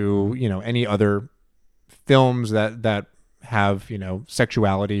compared to, any other films that have,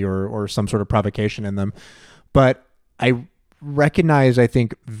 sexuality or some sort of provocation in them. But I recognize, I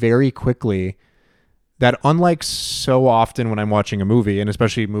think, very quickly that unlike so often when I'm watching a movie, and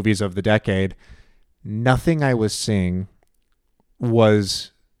especially movies of the decade, nothing I was seeing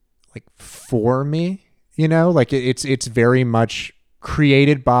was like for me, like it's very much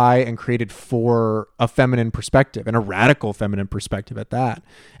created by and created for a feminine perspective, and a radical feminine perspective at that.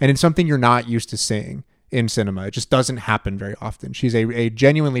 And it's something you're not used to seeing in cinema. It just doesn't happen very often. She's a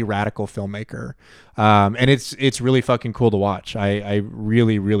genuinely radical filmmaker. And it's really fucking cool to watch. I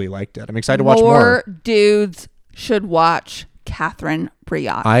really, really liked it. I'm excited to watch more. More dudes should watch Catherine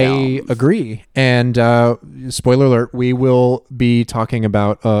Breillat films. I agree. And spoiler alert, we will be talking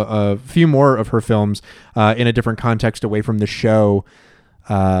about a few more of her films in a different context away from the show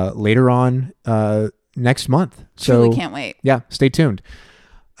later on next month. So truly can't wait. Yeah, stay tuned.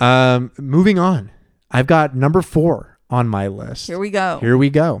 Moving on. I've got number 4 on my list. Here we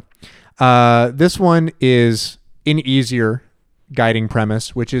go. This one is an easier guiding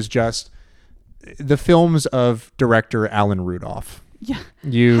premise, which is just the films of director Alan Rudolph. Yeah.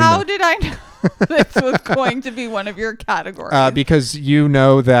 How did I know this was going to be one of your categories? Because you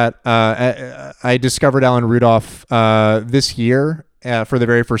know that I discovered Alan Rudolph this year for the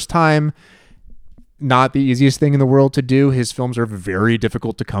very first time. Not the easiest thing in the world to do. His films are very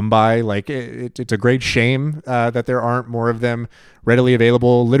difficult to come by. Like it's a great shame that there aren't more of them readily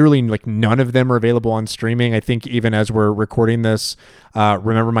available. Literally, like none of them are available on streaming. I think even as we're recording this,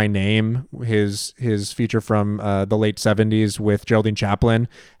 Remember My Name, his feature from the late 70s with Geraldine Chaplin,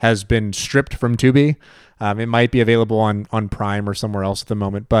 has been stripped from Tubi. It might be available on Prime or somewhere else at the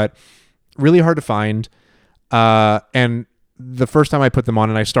moment, but really hard to find. And the first time I put them on,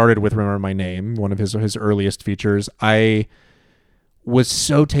 and I started with Remember My Name, one of his earliest features, I was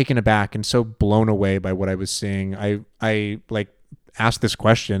so taken aback and so blown away by what I was seeing. I like asked this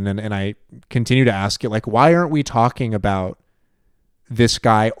question and I continue to ask it, like, why aren't we talking about this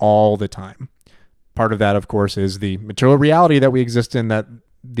guy all the time? Part of that, of course, is the material reality that we exist in, that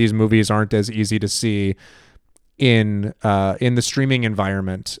these movies aren't as easy to see in the streaming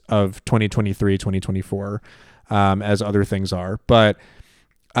environment of 2023, 2024. As other things are. But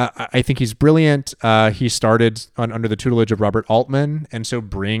I think he's brilliant. He started under the tutelage of Robert Altman, and so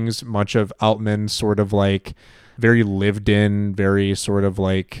brings much of Altman's sort of like very lived in, very sort of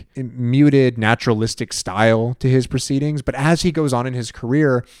like muted, naturalistic style to his proceedings. But as he goes on in his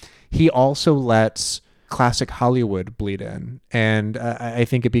career, he also lets classic Hollywood bleed in. And I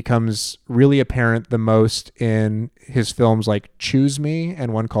think it becomes really apparent the most in his films like Choose Me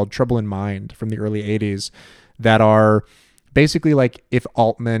and one called Trouble in Mind from the early 80s that are basically like if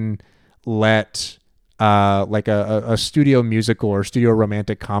Altman let like a studio musical or studio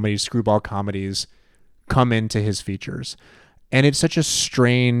romantic comedy, screwball comedies come into his features. And it's such a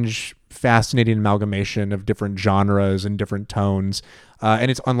strange, fascinating amalgamation of different genres and different tones.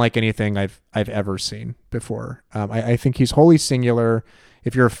 And it's unlike anything I've ever seen before. I think he's wholly singular.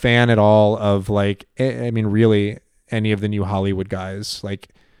 If you're a fan at all of like, I mean, really any of the new Hollywood guys, like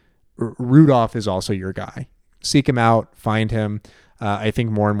Rudolph is also your guy. Seek him out, find him. I think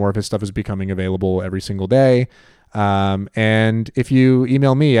more and more of his stuff is becoming available every single day. And if you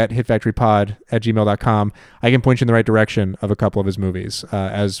email me at hitfactorypod@gmail.com, I can point you in the right direction of a couple of his movies,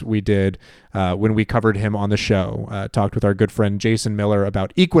 as we did when we covered him on the show. Talked with our good friend Jason Miller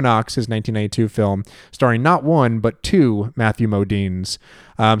about Equinox, his 1992 film, starring not one, but two Matthew Modines.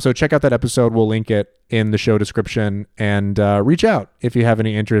 So check out that episode. We'll link it in the show description, and reach out if you have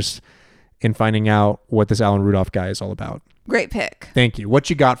any interest in finding out what this Alan Rudolph guy is all about. Great pick. Thank you. What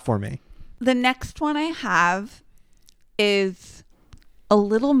you got for me? The next one I have is a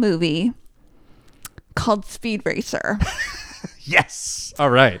little movie called Speed Racer. Yes. All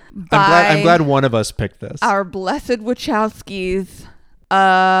right. I'm glad one of us picked this. Our blessed Wachowskis.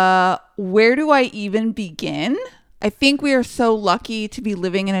 Where do I even begin? I think we are so lucky to be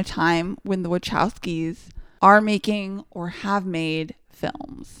living in a time when the Wachowskis are making or have made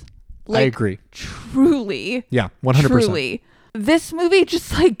films. Like, I agree. Truly. Yeah, 100%. Truly. This movie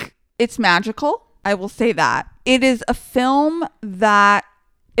just like, it's magical. I will say that. It is a film that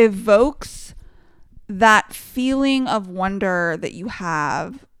evokes that feeling of wonder that you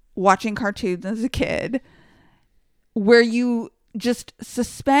have watching cartoons as a kid, where you just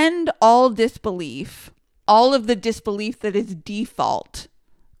suspend all disbelief, all of the disbelief that is default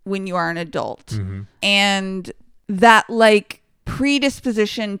when you are an adult. Mm-hmm. And that like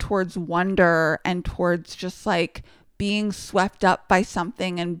predisposition towards wonder and towards just like being swept up by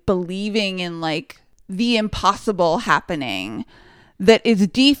something and believing in like the impossible happening that is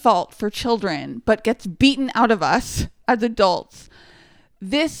default for children but gets beaten out of us as adults.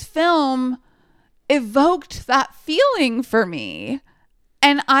 This film evoked that feeling for me,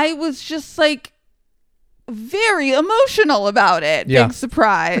 and I was just like very emotional about it. Yeah. Big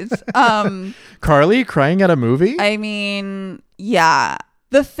surprise. Carly crying at a movie? I mean, yeah.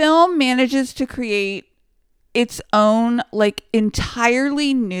 The film manages to create its own like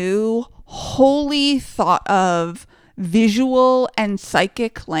entirely new, wholly thought of visual and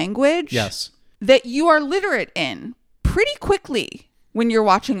psychic language. Yes. That you are literate in pretty quickly when you're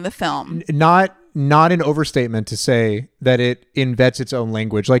watching the film. Not an overstatement to say that it invents its own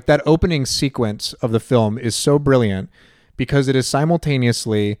language. Like that opening sequence of the film is so brilliant because it is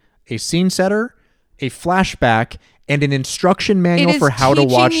simultaneously a scene setter, a flashback, and an instruction manual for how to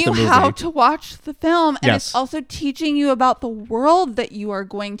watch the movie. It is teaching you how to watch the film. And yes. It's also teaching you about the world that you are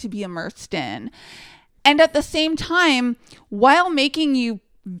going to be immersed in. And at the same time, while making you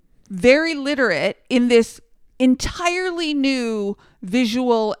very literate in this entirely new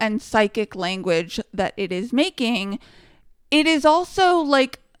visual and psychic language that it is making, it is also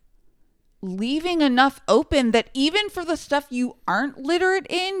like leaving enough open that even for the stuff you aren't literate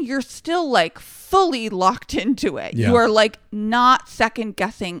in, you're still like fully locked into it. Yeah. You are like not second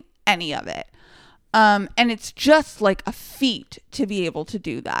guessing any of it. And it's just like a feat to be able to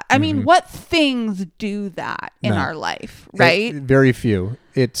do that. I mean, what things do that in our life, right? Very few.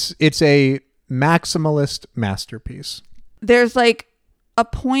 It's a maximalist masterpiece. There's like a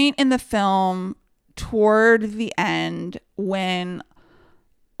point in the film toward the end when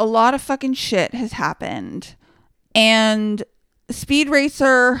a lot of fucking shit has happened, and Speed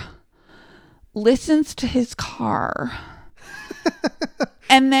Racer listens to his car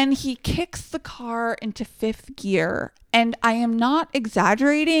and then he kicks the car into fifth gear. And I am not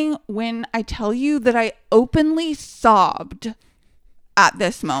exaggerating when I tell you that I openly sobbed at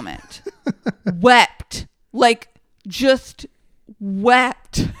this moment. Wept, like just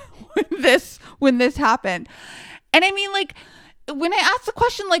wept when this happened. And I mean, like, when I ask the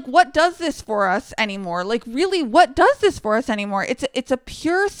question, like, what does this for us anymore? Like, really, what does this for us anymore? It's a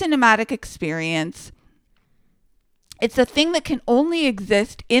pure cinematic experience. It's a thing that can only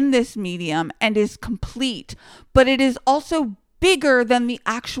exist in this medium and is complete, but it is also bigger than the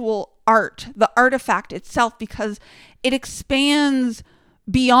actual art, the artifact itself, because it expands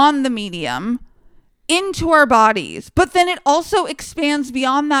beyond the medium into our bodies. But then it also expands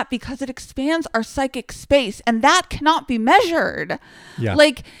beyond that because it expands our psychic space, and that cannot be measured. Yeah.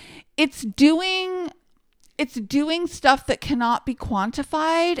 Like, it's doing it's doing stuff that cannot be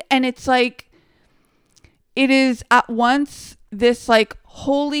quantified. And it's like, it is at once this like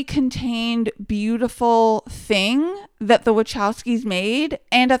wholly contained, beautiful thing that the Wachowskis made.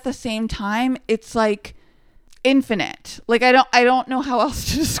 And at the same time, it's like infinite. Like, I don't know how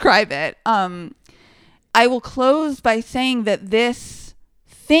else to describe it. I will close by saying that this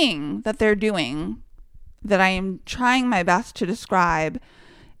thing that they're doing, that I am trying my best to describe,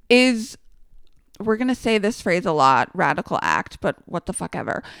 is, we're going to say this phrase a lot, radical act, but what the fuck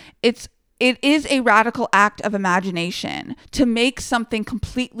ever. It is a radical act of imagination to make something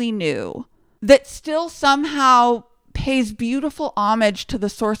completely new that still somehow pays beautiful homage to the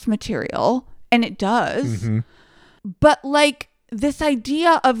source material, and it does. Mm-hmm. But like this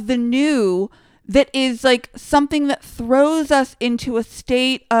idea of the new that is like something that throws us into a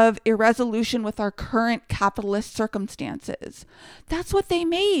state of irresolution with our current capitalist circumstances. That's what they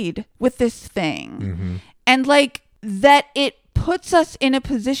made with this thing. Mm-hmm. And like that it puts us in a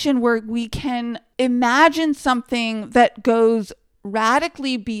position where we can imagine something that goes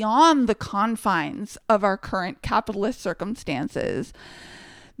radically beyond the confines of our current capitalist circumstances.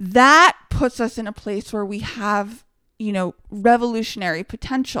 That puts us in a place where we have, you know, revolutionary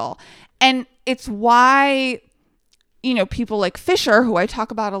potential. And it's why, you know, people like Fisher, who I talk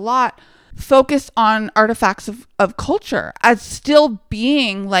about a lot, focus on artifacts of culture as still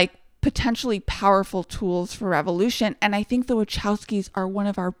being like potentially powerful tools for revolution. And I think the Wachowskis are one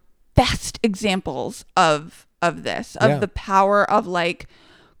of our best examples of this, of the power of like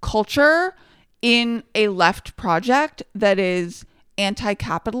culture in a left project that is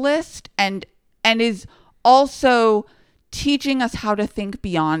anti-capitalist and is also teaching us how to think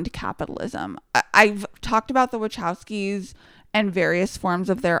beyond capitalism. I've talked about the Wachowskis and various forms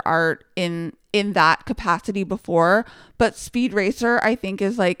of their art in that capacity before, but Speed Racer, I think,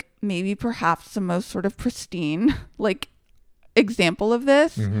 is like maybe perhaps the most sort of pristine like example of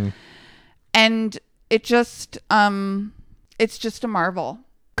this. Mm-hmm. And it just it's just a marvel.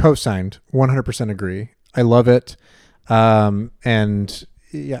 Co-signed. 100% agree. I love it. And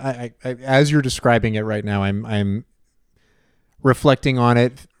yeah, I as you're describing it right now, I'm reflecting on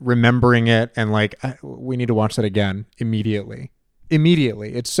it, remembering it, and like we need to watch that again immediately.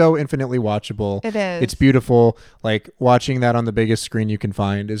 It's so infinitely watchable. It is. It's beautiful. Like watching that on the biggest screen you can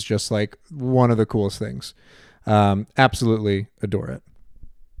find is just like one of the coolest things. Absolutely adore it.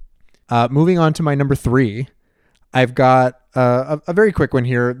 Moving on to my number 3, I've got a very quick one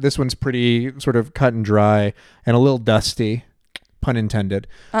here. This one's pretty sort of cut and dry and a little dusty, pun intended.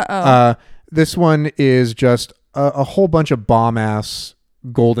 This one is just a whole bunch of bomb-ass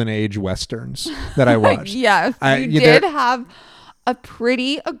golden age westerns that I watched. Yes, you did have a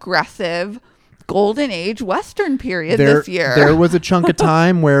pretty aggressive golden age western period this year. There was a chunk of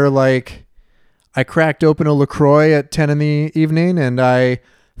time where like I cracked open a LaCroix at 10 in the evening and I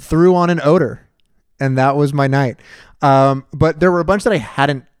threw on an odor, and that was my night. But there were a bunch that I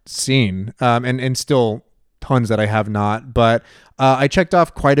hadn't seen, and still tons that I have not. But I checked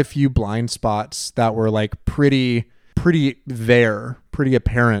off quite a few blind spots that were like pretty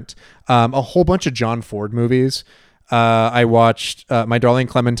apparent. A whole bunch of John Ford movies. I watched My Darling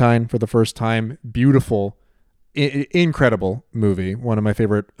Clementine for the first time. Beautiful, incredible movie. One of my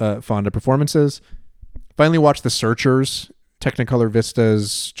favorite Fonda performances. Finally watched The Searchers. Technicolor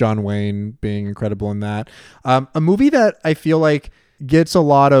Vistas, John Wayne being incredible in that. A movie that I feel like gets a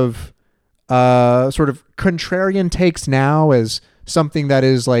lot of sort of contrarian takes now as something that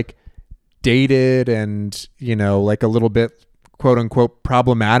is like dated and, you know, like a little bit quote unquote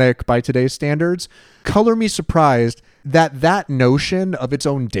problematic by today's standards. Color me surprised that notion of its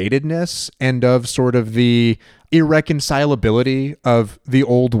own datedness and of sort of the irreconcilability of the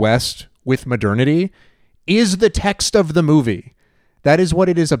Old West with modernity is the text of the movie. That is what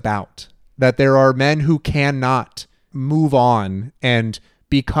it is about. That there are men who cannot move on and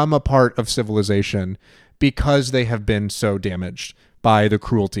become a part of civilization because they have been so damaged by the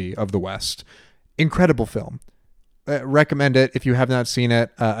cruelty of the West. Incredible film. Recommend it if you have not seen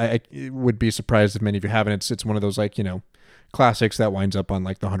it. I would be surprised if many of you haven't. It's one of those like, you know, classics that winds up on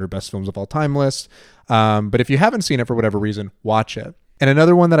like the 100 best films of all time list. But if you haven't seen it for whatever reason, watch it. And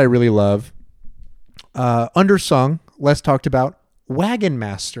another one that I really love, undersung, less talked about, Wagon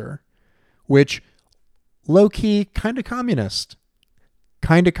Master, which low-key kind of communist.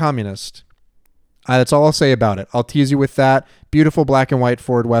 That's all I'll say about it. I'll tease you with that. Beautiful black and white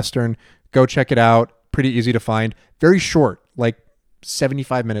Ford Western. Go check it out. Pretty easy to find. Very short, like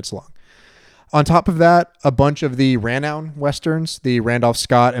 75 minutes long. On top of that, a bunch of the Ranown Westerns, the Randolph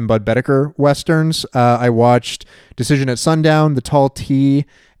Scott and Bud Bedecker Westerns. I watched Decision at Sundown, The Tall T,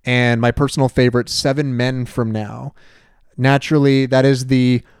 and my personal favorite, 7 Men from Now. Naturally, that is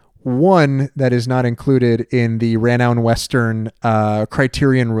the one that is not included in the Renown Western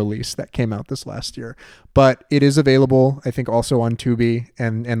Criterion release that came out this last year. But it is available, I think, also on Tubi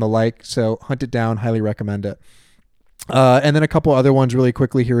and the like. So hunt it down. Highly recommend it. And then a couple other ones really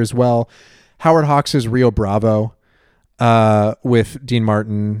quickly here as well. Howard Hawks' Rio Bravo with Dean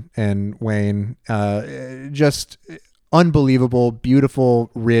Martin and Wayne. Just unbelievable, beautiful,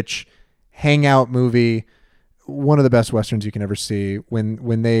 rich hangout movie. One of the best Westerns you can ever see.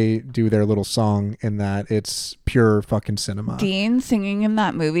 When they do their little song in that, it's pure fucking cinema. Dean singing in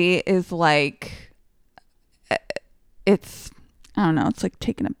that movie is like, it's, I don't know, it's like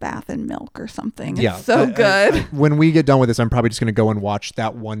taking a bath in milk or something. It's so good. When we get done with this, I'm probably just going to go and watch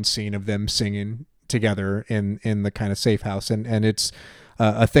that one scene of them singing together in the kind of safe house. And it's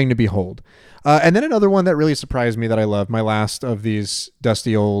a thing to behold. And then another one that really surprised me that I love, my last of these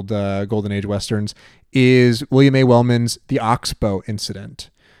dusty old Golden Age Westerns, is William A. Wellman's The Oxbow Incident.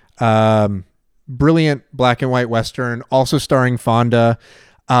 Brilliant black and white Western, also starring Fonda.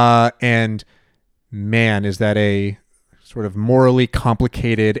 And man, is that a sort of morally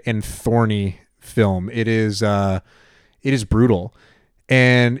complicated and thorny film. It is brutal.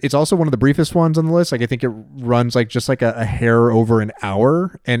 And it's also one of the briefest ones on the list. Like, I think it runs like just like a hair over an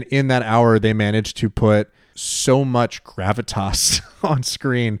hour. And in that hour, they managed to put so much gravitas on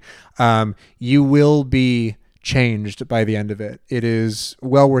screen. You will be changed by the end of it. It is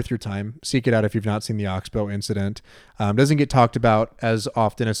well worth your time. Seek it out if you've not seen The Oxbow Incident. Doesn't get talked about as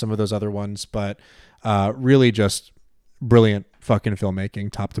often as some of those other ones, but really just brilliant fucking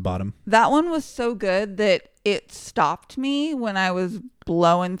filmmaking, top to bottom. That one was so good that it stopped me when I was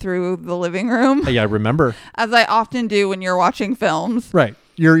blowing through the living room. Yeah, I remember. As I often do when you're watching films. Right.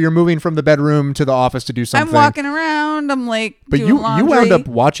 You're moving from the bedroom to the office to do something. I'm walking around. I'm like, but doing laundry. You wound up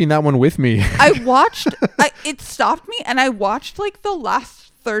watching that one with me. It stopped me, and I watched like the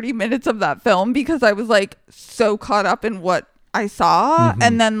last 30 minutes of that film because I was like so caught up in what I saw,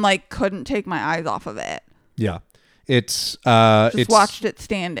 and then like couldn't take my eyes off of it. Yeah. It's watched it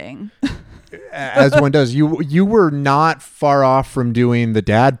standing. As one does. You were not far off from doing the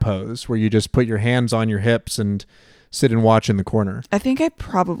dad pose where you just put your hands on your hips and sit and watch in the corner. I think I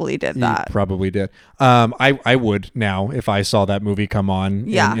probably did that. You probably did. I would now if I saw that movie come on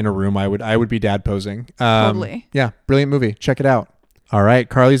in a room. I would be dad posing. Totally. Yeah, brilliant movie. Check it out. All right,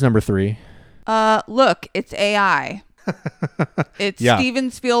 Carly's number 3. Look, it's AI. It's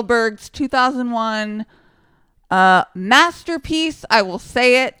Steven Spielberg's 2001 masterpiece. I will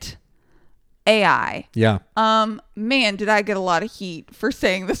say it. AI. Yeah. Man, did I get a lot of heat for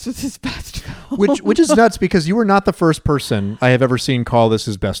saying this was his best film. Which is nuts because you were not the first person I have ever seen call this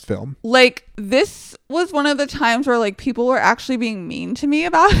his best film. Like, this was one of the times where like people were actually being mean to me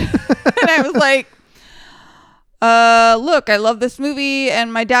about it. And I was like, look, I love this movie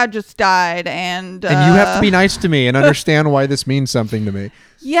and my dad just died and you have to be nice to me and understand why this means something to me.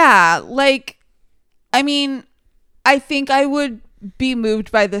 Yeah, like, I mean, I think I would be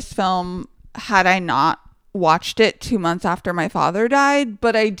moved by this film had I not watched it 2 months after my father died,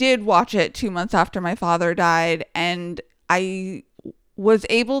 but I did watch it 2 months after my father died, and I was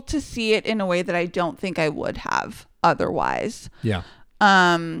able to see it in a way that I don't think I would have otherwise. Yeah.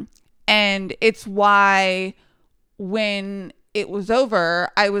 And it's why when it was over,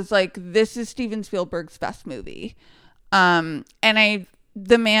 I was like, this is Steven Spielberg's best movie. And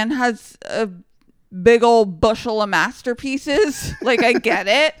the man has a big old bushel of masterpieces. Like, I get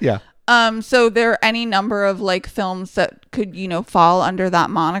it. Yeah. So there are any number of like films that could, fall under that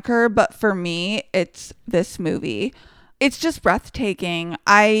moniker. But for me, it's this movie. It's just breathtaking.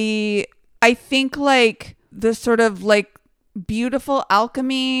 I think like the sort of like beautiful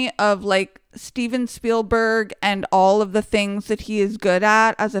alchemy of like Steven Spielberg and all of the things that he is good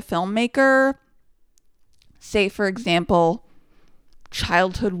at as a filmmaker. Say, for example,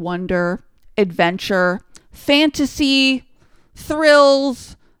 childhood wonder, adventure, fantasy,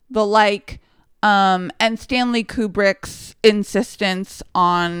 thrills, the like, and Stanley Kubrick's insistence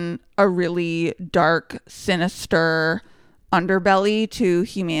on a really dark, sinister underbelly to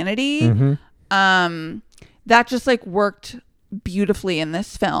humanity. Mm-hmm. That just like worked beautifully in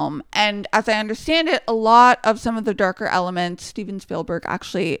this film. And as I understand it, a lot of some of the darker elements Steven Spielberg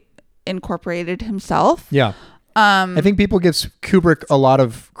actually incorporated himself. Yeah. I think people give Kubrick a lot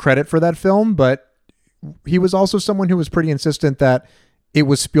of credit for that film, but he was also someone who was pretty insistent that it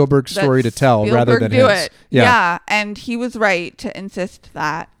was Spielberg's story to tell rather than his. Yeah, and he was right to insist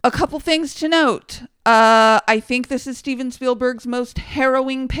that. A couple things to note. I think this is Steven Spielberg's most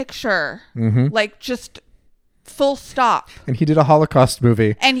harrowing picture. Mm-hmm. Like, just Full stop. And he did a Holocaust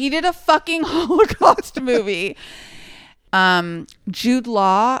movie. And he did a fucking Holocaust movie. Jude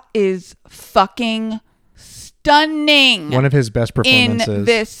Law is fucking stunning. One of his best performances in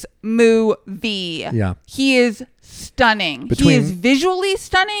this movie. Yeah. He is stunning. He is visually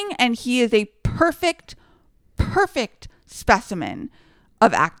stunning, and he is a perfect specimen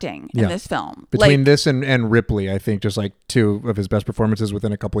of acting in this film. Between this and Ripley, I think just like two of his best performances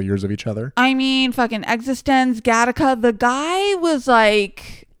within a couple of years of each other. I mean, fucking Existence, Gattaca. The guy was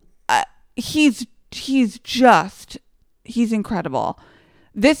like, he's incredible.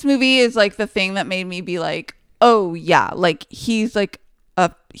 This movie is like the thing that made me be like, oh yeah, like he's like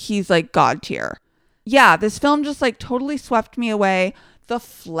God tier. Yeah, this film just like totally swept me away. The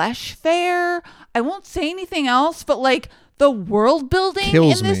flesh fair, I won't say anything else, but like the world building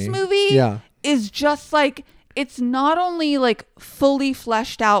in this movie is just like, it's not only like fully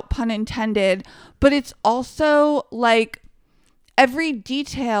fleshed out, pun intended, but it's also like every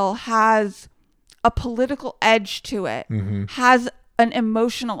detail has a political edge to it, has an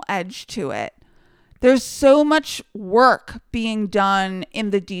emotional edge to it. There's so much work being done in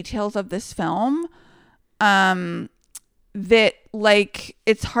the details of this film that like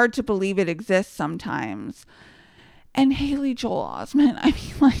it's hard to believe it exists sometimes. And Haley Joel Osment, I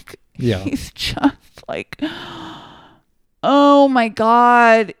mean, like, he's just like, oh my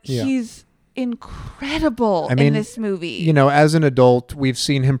God, he's incredible in this movie. You know, as an adult, we've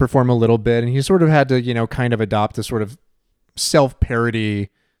seen him perform a little bit, and he sort of had to, you know, kind of adopt a sort of self-parody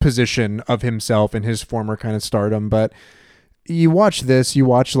position of himself in his former kind of stardom. But you watch this, you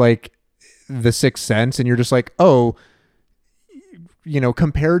watch like The Sixth Sense, and you're just like, oh, you know,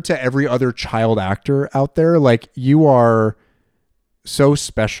 compared to every other child actor out there, like you are so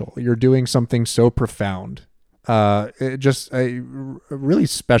special. You're doing something so profound. Just a really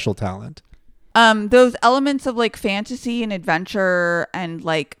special talent. Those elements of like fantasy and adventure and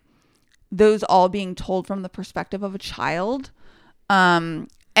like those all being told from the perspective of a child, and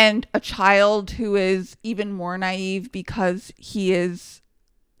a child who is even more naive because he is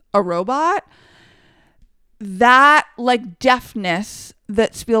a robot. That like deftness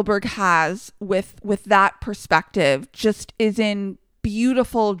that Spielberg has with that perspective just is in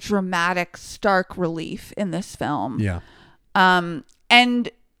beautiful, dramatic, stark relief in this film. Yeah. And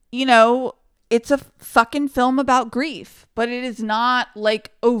you know, it's a fucking film about grief, but it is not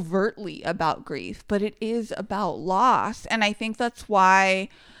like overtly about grief, but it is about loss. And I think that's why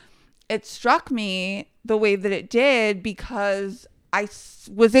it struck me the way that it did, because I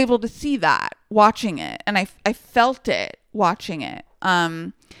was able to see that watching it, and I felt it watching it.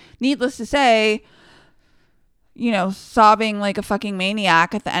 Needless to say, you know, sobbing like a fucking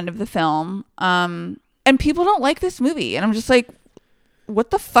maniac at the end of the film. And people don't like this movie, and I'm just like,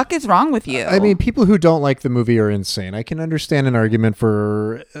 what the fuck is wrong with you? I mean, people who don't like the movie are insane. I can understand an argument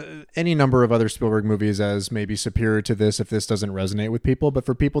for any number of other Spielberg movies as maybe superior to this if this doesn't resonate with people, but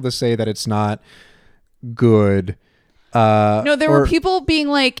for people to say that it's not good. No, there were people being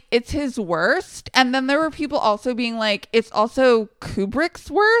like, it's his worst. And then there were people also being like, it's also Kubrick's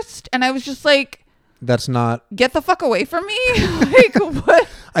worst. And I was just like, that's not... Get the fuck away from me. Like, what?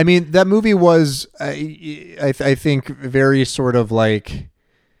 I mean, that movie was, I think, very sort of like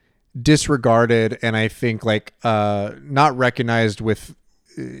disregarded, and I think like not recognized with...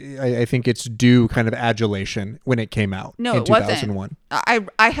 I think it's due kind of adulation when it came out in 2001.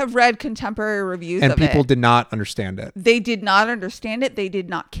 I have read contemporary reviews and of it. And people did not understand it. They did not understand it. They did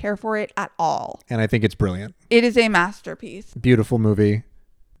not care for it at all. And I think it's brilliant. It is a masterpiece. Beautiful movie.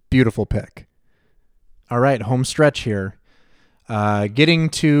 Beautiful pick. All right, home stretch here. Getting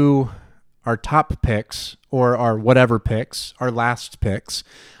to our top picks, or our whatever picks, our last picks.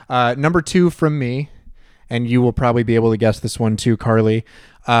 Number 2 from me. And you will probably be able to guess this one too, Carly.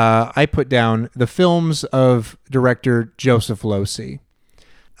 I put down the films of director Joseph Losey.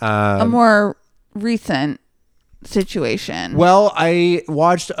 A more recent situation. Well, I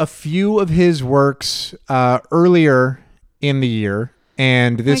watched a few of his works earlier in the year,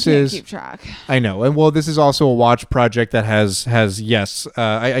 and this is... keep track. I know. And well, this is also a watch project that has yes.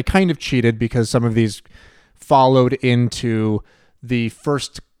 I kind of cheated because some of these followed into the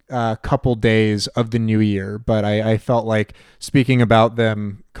first couple days of the new year, but I felt like speaking about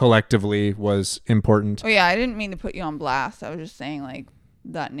them collectively was important. Oh yeah, I didn't mean to put you on blast. I was just saying like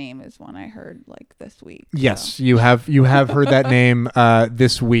that name is one I heard like this week. Yes, so. you have heard that name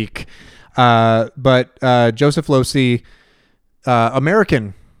this week. But Joseph Losey,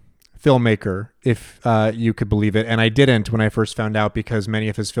 American filmmaker, if you could believe it, and I didn't when I first found out because many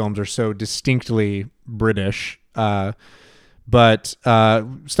of his films are so distinctly British. But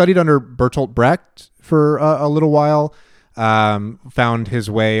studied under Bertolt Brecht, for a little while. Found his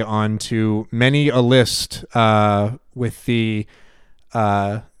way onto many a list with the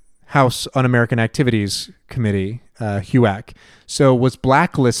House Un-American Activities Committee, HUAC. So was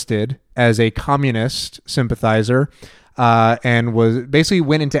blacklisted as a communist sympathizer and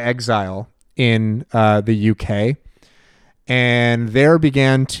went into exile in the UK. And there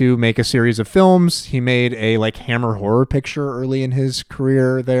began to make a series of films. He made a Hammer horror picture early in his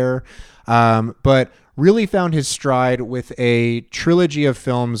career there. But really found his stride with a trilogy of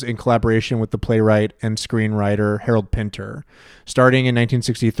films in collaboration with the playwright and screenwriter Harold Pinter, starting in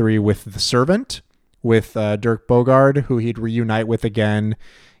 1963 with The Servant, with Dirk Bogarde, who he'd reunite with again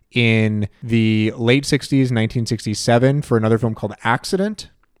in the late 60s, 1967, for another film called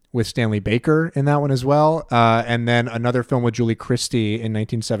Accident, with Stanley Baker in that one as well. And then another film with Julie Christie in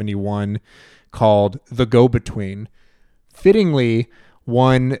 1971 called The Go-Between. Fittingly,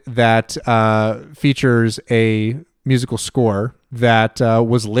 one that features a musical score that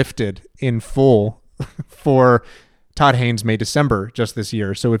was lifted in full for Todd Haynes' May December just this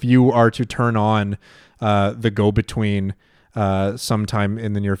year. So if you are to turn on The Go-Between sometime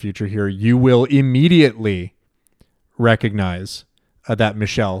in the near future here, you will immediately recognize that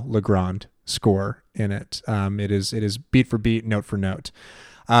Michel Legrand score in it. It is beat for beat, note for note.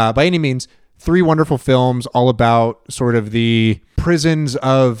 By any means, 3 wonderful films all about sort of the prisons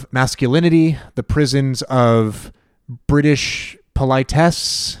of masculinity, the prisons of British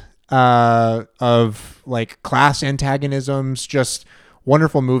politesse, of class antagonisms, just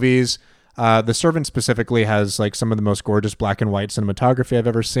wonderful movies. The Servant specifically has some of the most gorgeous black and white cinematography I've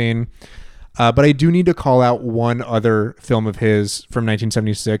ever seen. But I do need to call out one other film of his from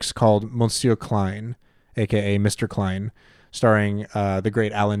 1976 called Monsieur Klein, aka Mr. Klein, starring the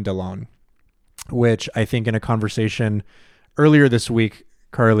great Alain Delon, which I think in a conversation earlier this week,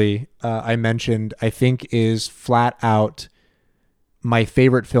 Carly, I mentioned, I think is flat out my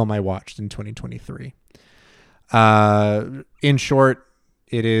favorite film I watched in 2023. In short,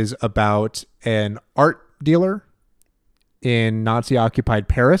 it is about an art dealer in Nazi-occupied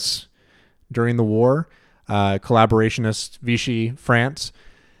Paris during the war, collaborationist Vichy France,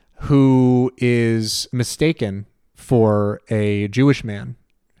 who is mistaken for a Jewish man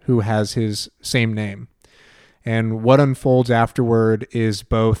who has his same name. And what unfolds afterward is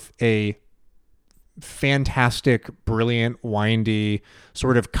both a fantastic, brilliant, windy,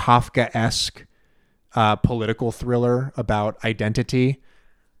 sort of Kafka-esque political thriller about identity,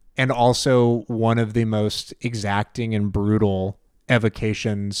 and also one of the most exacting and brutal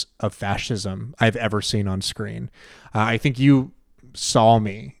evocations of fascism I've ever seen on screen. I think you saw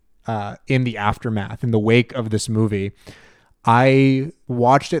me in the aftermath, in the wake of this movie. I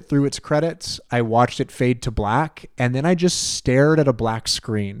watched it through its credits. I watched it fade to black, and then I just stared at a black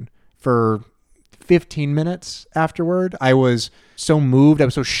screen for 15 minutes afterward. I was so moved. I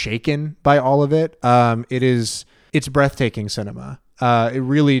was so shaken by all of it. It's breathtaking cinema. It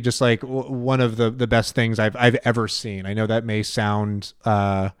really just one of the best things I've ever seen. I know that may sound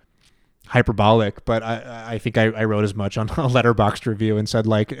hyperbolic, but I think I wrote as much on a Letterboxd review and said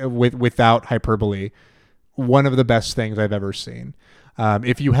without hyperbole, one of the best things I've ever seen.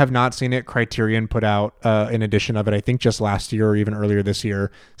 If you have not seen it, Criterion put out an edition of it, I think just last year or even earlier this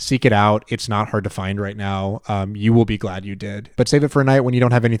year. Seek it out. It's not hard to find right now. You will be glad you did. But save it for a night when you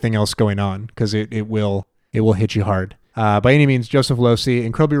don't have anything else going on, because it will hit you hard. By any means, Joseph Losey,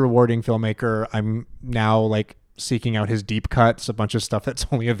 incredibly rewarding filmmaker. I'm now seeking out his deep cuts, a bunch of stuff that's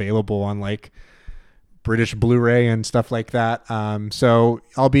only available on British Blu-ray and stuff like that. So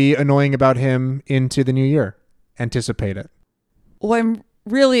I'll be annoying about him into the new year. Anticipate it. Well, I'm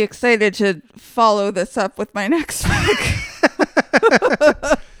really excited to follow this up with my next pick.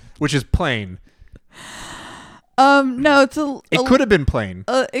 Which is Plane. No, it could have been Plane.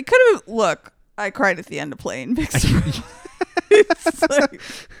 It could have. Look, I cried at the end of Plane because it's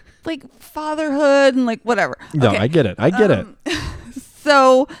fatherhood and whatever. No, okay. I get it.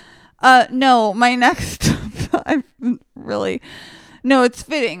 So, no, my next. It's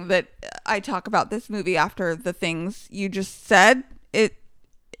fitting that I talk about this movie after the things you just said.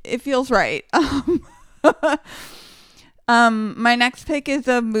 It feels right. My next pick is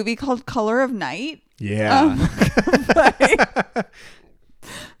a movie called Color of Night. Yeah.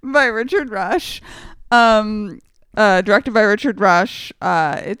 By Richard Rush. Directed by Richard Rush.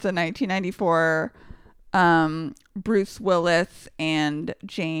 It's a 1994 Bruce Willis and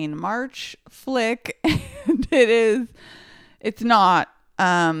Jane March flick, and it's not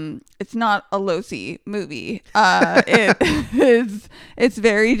a Losey movie. It's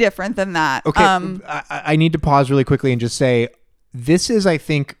very different than that. Okay. I need to pause really quickly and just say, this is, I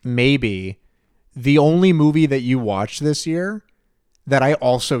think, maybe the only movie that you watched this year that I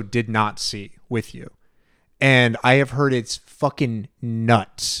also did not see with you. And I have heard it's fucking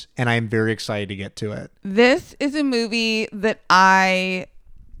nuts, and I am very excited to get to it. This is a movie that I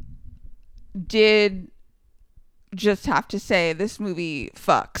did just have to say, this movie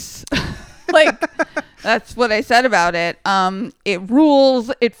fucks. Like, that's what I said about it. It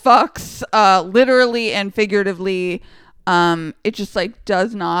rules, it fucks, literally and figuratively. It just like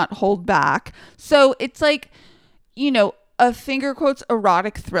does not hold back. So it's like, you know, a finger quotes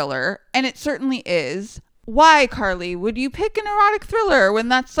erotic thriller, and it certainly is. Why, Carly, would you pick an erotic thriller when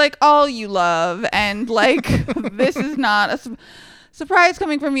that's like all you love? And like, this is not a surprise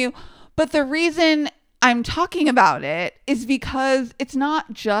coming from you. But the reason I'm talking about it is because it's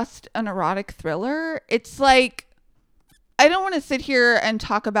not just an erotic thriller. It's like, I don't want to sit here and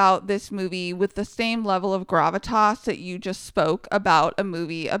talk about this movie with the same level of gravitas that you just spoke about a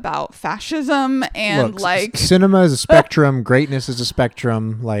movie about fascism and Look, like cinema is a spectrum, greatness is a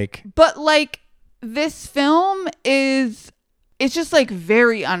spectrum, like. But like, this film it's just like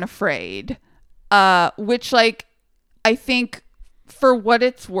very unafraid, which like I think for what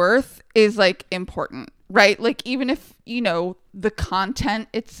it's worth is like important, right? Like, even if, you know, the content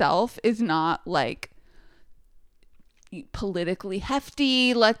itself is not like politically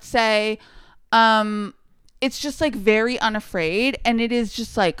hefty, let's say, it's just like very unafraid, and it is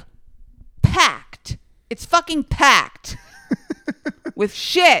just like packed. It's fucking packed. With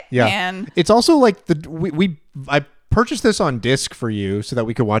shit, yeah. Man. It's also like I purchased this on disc for you so that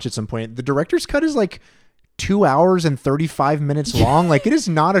we could watch at some point. The director's cut is like 2 hours and 35 minutes long. Like, it is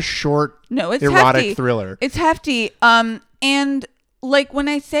not a short, it's erotic hefty. Thriller. It's hefty. And like, when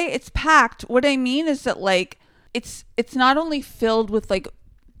I say it's packed, what I mean is that like it's not only filled with like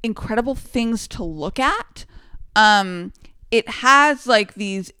incredible things to look at. It has like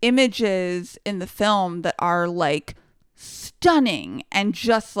these images in the film that are like stunning and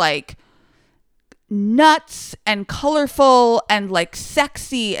just like nuts and colorful and like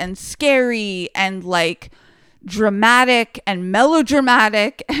sexy and scary and like dramatic and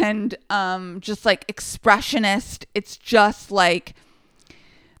melodramatic and just like expressionist. It's just like,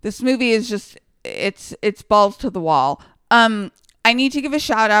 this movie is just, it's balls to the wall. I need to give a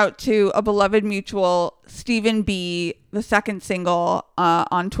shout out to a beloved mutual, Stephen B, the second single,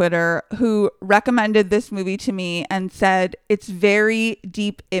 on Twitter, who recommended this movie to me and said it's very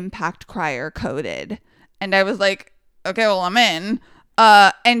Deep Impact crier coded. And I was like, okay, well, I'm in.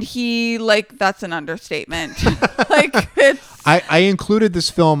 And he, like, that's an understatement. Like, it's... I included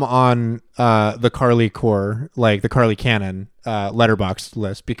this film on the Carly Core, like the Carly Canon letterbox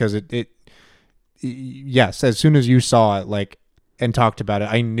list, because it yes, as soon as you saw it, like, and talked about it,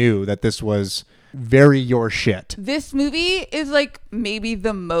 I knew that this was very your shit. This movie is like maybe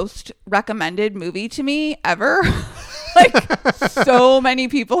the most recommended movie to me ever. Like, so many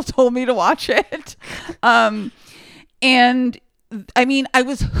people told me to watch it. And I mean, I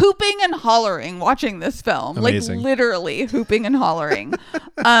was hooping and hollering watching this film. Amazing. Like, literally hooping and hollering.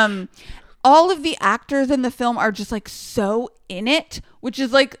 All of the actors in the film are just like so in it, which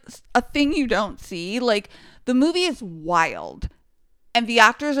is like a thing you don't see. Like, the movie is wild. And the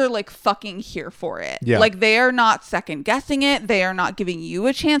actors are like fucking here for it. Yeah. Like, they are not second guessing it. They are not giving you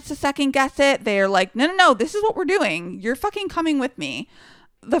a chance to second guess it. They are like, no, this is what we're doing. You're fucking coming with me.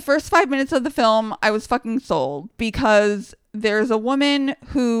 The first 5 minutes of the film, I was fucking sold, because there's a woman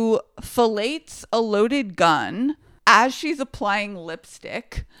who fillets a loaded gun as she's applying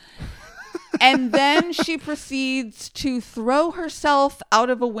lipstick. And then she proceeds to throw herself out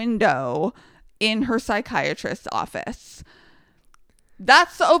of a window in her psychiatrist's office.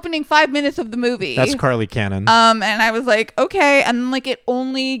 That's the opening 5 minutes of the movie. That's Carly Canon. And I was like, okay. And then, like, it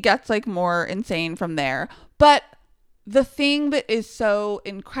only gets like more insane from there. But the thing that is so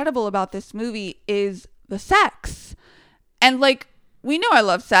incredible about this movie is the sex. And like, we know I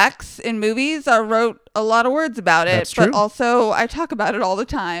love sex in movies. I wrote a lot of words about it. That's true. But also I talk about it all the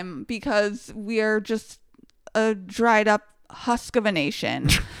time because we are just a dried up husk of a nation.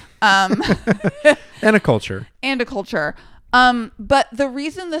 And a culture. But the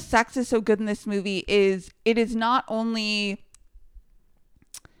reason the sex is so good in this movie is it is not only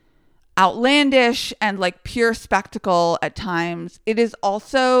outlandish and like pure spectacle at times, it is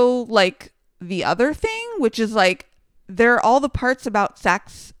also like the other thing, which is like, there are all the parts about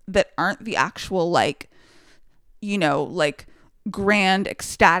sex that aren't the actual, like, you know, like grand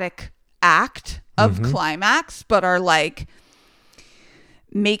ecstatic act of climax, but are like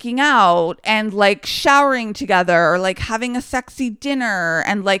making out and like showering together or like having a sexy dinner.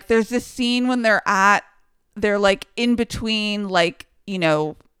 And like, there's this scene when they're like in between, like, you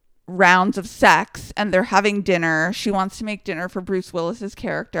know, rounds of sex, and they're having dinner. She wants to make dinner for Bruce Willis's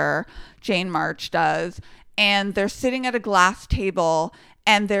character, Jane March does, and they're sitting at a glass table,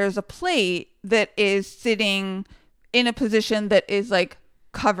 and there's a plate that is sitting in a position that is like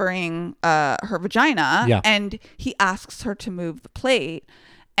covering her vagina, and he asks her to move the plate,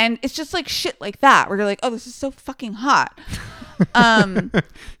 and it's just like shit like that where you're like, oh, this is so fucking hot.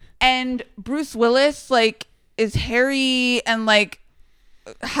 And Bruce Willis like is hairy and like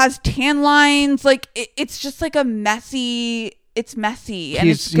has tan lines, like it's just like it's messy and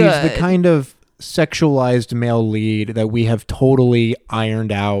it's good. He's the kind of sexualized male lead that we have totally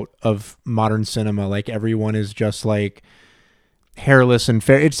ironed out of modern cinema. Like everyone is just like hairless and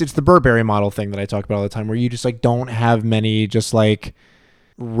fair. It's the Burberry model thing that I talk about all the time, where you just like don't have many just like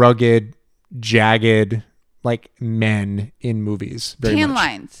rugged, jagged like men in movies. Tan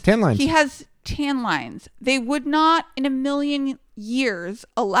lines. He has tan lines. They would not in a million years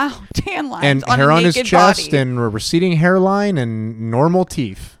allow tan lines and on hair a on his chest body. And a receding hairline and normal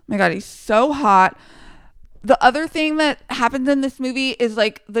teeth. Oh my God, he's so hot. The other thing that happens in this movie is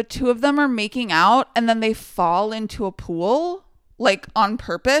like the two of them are making out and then they fall into a pool like on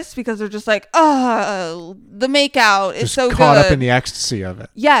purpose because they're just like, oh, the makeout is so good. Caught up in the ecstasy of it.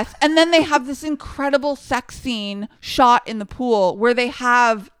 Yes. And then they have this incredible sex scene shot in the pool where they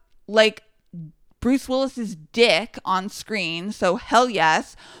have like Bruce Willis's dick on screen, so hell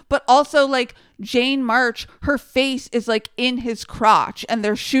yes, but also like Jane March, her face is like in his crotch and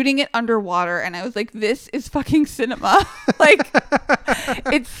they're shooting it underwater, and I was like, this is fucking cinema. Like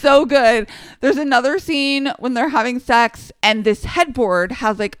it's so good. There's another scene when they're having sex and this headboard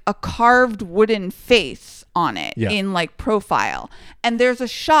has like a carved wooden face on it in like profile, and there's a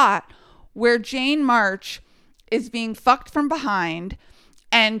shot where Jane March is being fucked from behind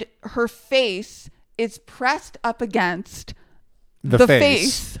and her face is pressed up against the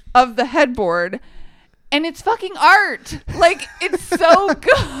face of the headboard, and it's fucking art. Like it's so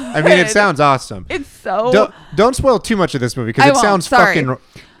good. I mean, it sounds awesome. It's so don't spoil too much of this movie because it sounds fucking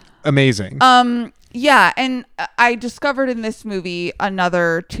amazing. Yeah, and I discovered in this movie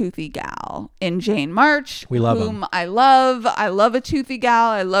another toothy gal in Jane March. We love whom I love. I love a toothy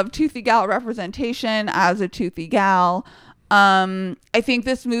gal. I love toothy gal representation as a toothy gal. I think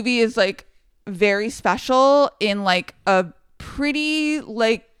this movie is like very special in like a pretty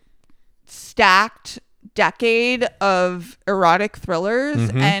like stacked decade of erotic thrillers,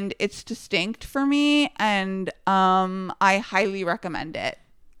 and it's distinct for me, and I highly recommend it.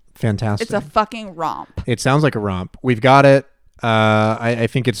 Fantastic. It's a fucking romp. It sounds like a romp. We've got it. I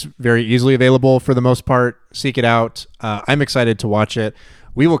think it's very easily available for the most part. Seek it out. I'm excited to watch it.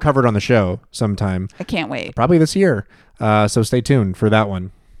 We will cover it on the show sometime. I can't wait. Probably this year. So stay tuned for that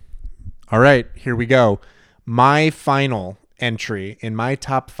one. All right, here we go. My final entry in my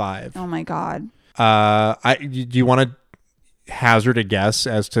top 5. Oh my God. Do you want to hazard a guess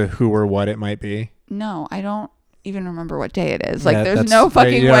as to who or what it might be? No, I don't even remember what day it is. Like, there's no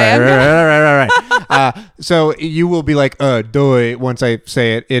fucking way. Right. So you will be like, doy, once I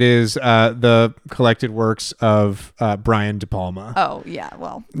say it. It is the collected works of Brian De Palma. Oh, yeah.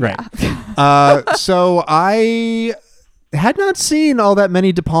 Well, right. Yeah. So I had not seen all that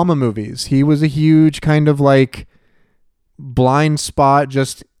many De Palma movies. He was a huge kind of like blind spot,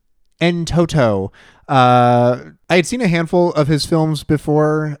 just en toto. I had seen a handful of his films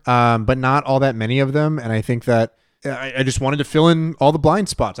before, but not all that many of them. And I think that I just wanted to fill in all the blind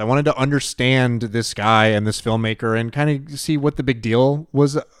spots. I wanted to understand this guy and this filmmaker and kind of see what the big deal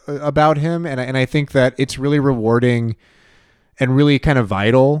was about him. And I think that it's really rewarding and really kind of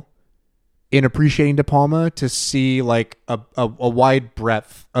vital in appreciating De Palma to see like a wide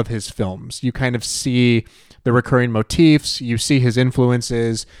breadth of his films. You kind of see the recurring motifs, you see his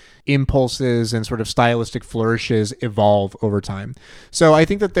influences, impulses, and sort of stylistic flourishes evolve over time. So I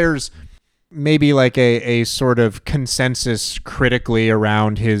think that there's maybe like a sort of consensus critically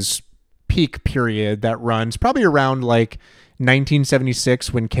around his peak period that runs probably around like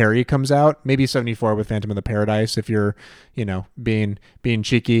 1976 when Carrie comes out, maybe 74 with Phantom of the Paradise if you're, being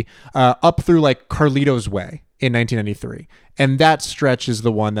cheeky, up through like Carlito's Way in 1993. And that stretch is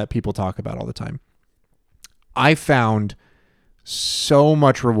the one that people talk about all the time. I found so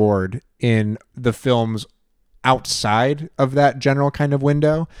much reward in the films outside of that general kind of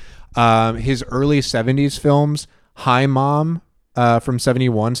window. His early 70s films, Hi Mom from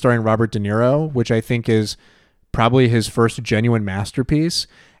 71 starring Robert De Niro, which I think is probably his first genuine masterpiece,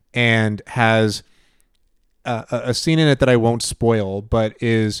 and has a scene in it that I won't spoil, but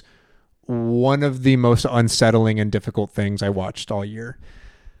is one of the most unsettling and difficult things I watched all year.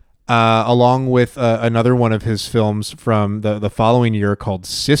 along with another one of his films from the following year called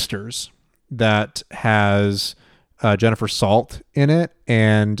Sisters, that has Jennifer Salt in it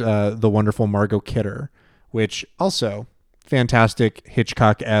and the wonderful Margot Kidder, which also fantastic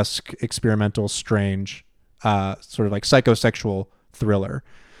Hitchcock-esque, experimental, strange, sort of like psychosexual thriller.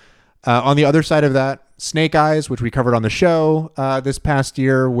 On the other side of that, Snake Eyes, which we covered on the show this past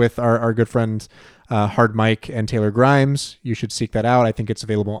year with our good friends Hard Mike and Taylor Grimes. You should seek that out. I think it's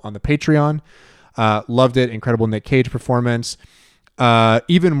available on the Patreon. Loved it. Incredible Nick Cage performance.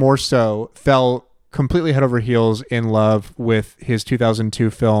 Even more so, fell completely head over heels in love with his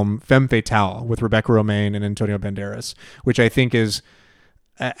 2002 film Femme Fatale with Rebecca Romijn and Antonio Banderas, which I think is,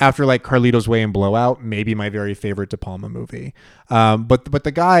 after like Carlito's Way and Blowout, maybe my very favorite De Palma movie. But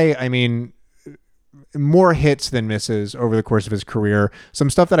the guy, I mean, more hits than misses over the course of his career. Some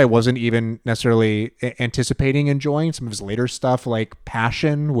stuff that I wasn't even necessarily anticipating enjoying. Some of his later stuff, like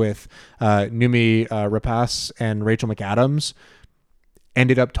Passion with Noomi Rapace and Rachel McAdams,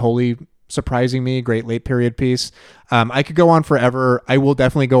 ended up totally surprising me. Great late period piece. I could go on forever. I will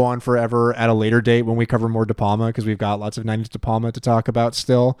definitely go on forever at a later date when we cover more De Palma, because we've got lots of 90s De Palma to talk about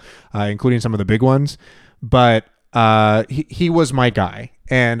still, including some of the big ones. But he was my guy.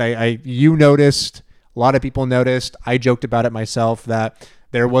 And you noticed, a lot of people noticed, I joked about it myself, that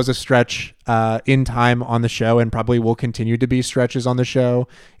there was a stretch in time on the show, and probably will continue to be stretches on the show,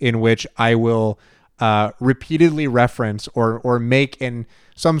 in which I will repeatedly reference or make in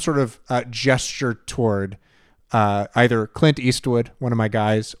some sort of gesture toward either Clint Eastwood, one of my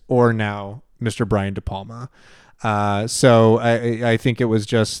guys, or now Mr. Brian De Palma. So I think it was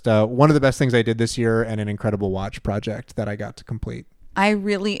just one of the best things I did this year, and an incredible watch project that I got to complete. I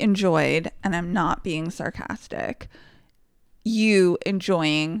really enjoyed, and I'm not being sarcastic, you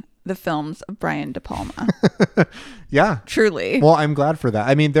enjoying the films of Brian De Palma. Yeah. Truly. Well, I'm glad for that.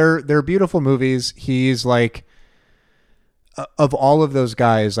 I mean, they're beautiful movies. He's like, of all of those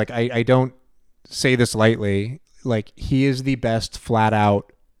guys, like I don't say this lightly, like he is the best flat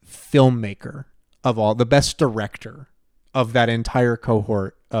out filmmaker of all, the best director of that entire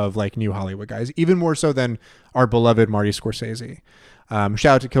cohort of like new Hollywood guys, even more so than our beloved Marty Scorsese. Shout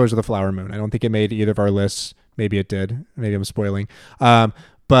out to Killers of the Flower Moon. I don't think it made either of our lists. Maybe it did. Maybe I'm spoiling.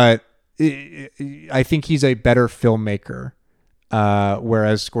 But I think he's a better filmmaker,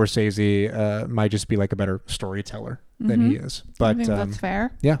 whereas Scorsese might just be like a better storyteller than he is. But I think that's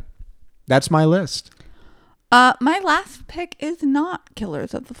fair. Yeah, that's my list. My last pick is not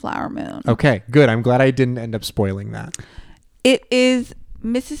Killers of the Flower Moon. Okay, good. I'm glad I didn't end up spoiling that. It is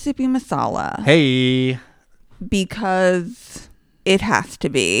Mississippi Masala. Hey. Because it has to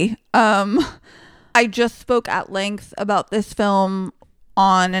be. I just spoke at length about this film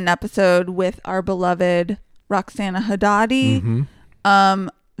on an episode with our beloved Roxana Haddadi. Mm-hmm.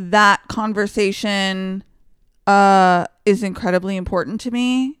 That conversation is incredibly important to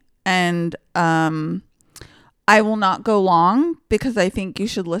me, and I will not go long, because I think you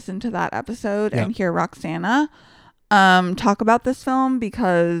should listen to that episode and hear Roxana talk about this film,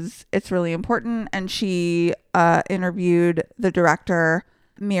 because it's really important. And she interviewed the director,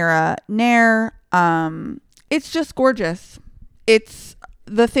 Mira Nair. It's just gorgeous. It's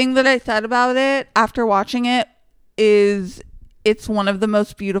the thing that I said about it after watching it is it's one of the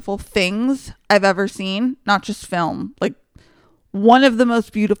most beautiful things I've ever seen, not just film, like one of the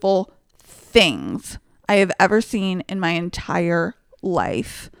most beautiful things I have ever seen in my entire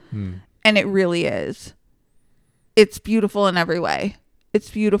life. And it really is. It's beautiful in every way. It's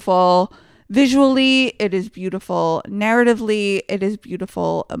beautiful visually. It is beautiful narratively. It is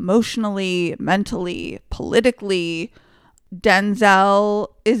beautiful emotionally, mentally, politically. Denzel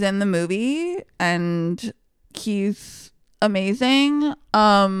is in the movie and he's amazing.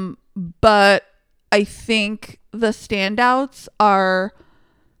 But I think the standouts are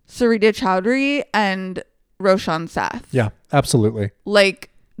Sarita Choudhury and Roshan Seth. Yeah, absolutely. Like,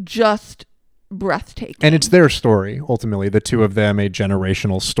 just breathtaking. And it's their story, ultimately. The two of them, a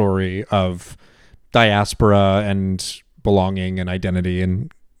generational story of diaspora and belonging and identity,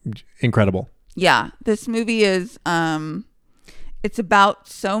 and incredible. Yeah, this movie is, it's about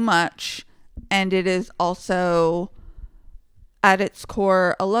so much, and it is also, at its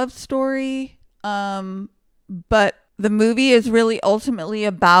core, a love story. But the movie is really ultimately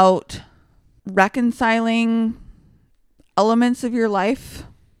about reconciling elements of your life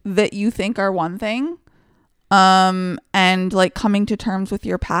that you think are one thing, and like coming to terms with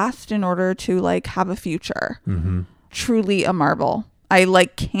your past in order to like have a future. Mm-hmm. Truly a marvel. I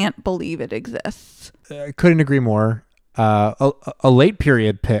like can't believe it exists. I couldn't agree more. A late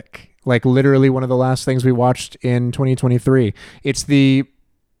period pick, like literally one of the last things we watched in 2023. It's the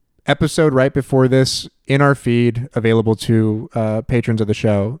episode right before this in our feed, available to patrons of the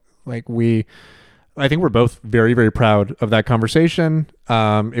show. Like I think we're both very, very proud of that conversation.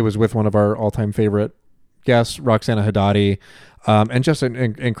 It was with one of our all-time favorite guests, Roxana Hadadi, and just an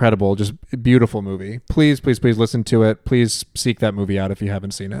incredible, just beautiful movie. Please, please, please listen to it. Please seek that movie out if you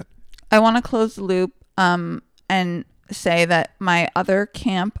haven't seen it. I want to close the loop and say that my other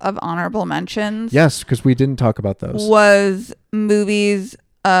camp of honorable mentions, yes, because we didn't talk about those, was movies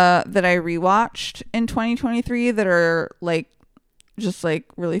that I rewatched in 2023 that are like just like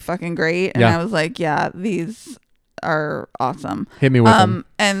really fucking great, and I was like, yeah, these are awesome. Hit me with them.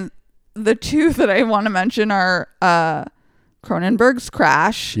 And the two that I want to mention are Cronenberg's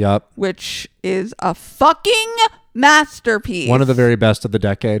Crash, which is a fucking masterpiece. One of the very best of the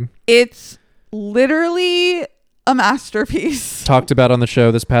decade. It's literally a masterpiece. Talked about on the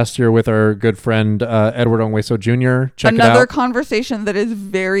show this past year with our good friend Edward Ongweso Jr. Check Another it out. conversation that is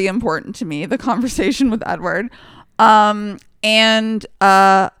very important to me, the conversation with Edward. And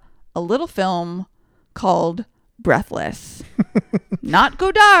a little film called Breathless. Not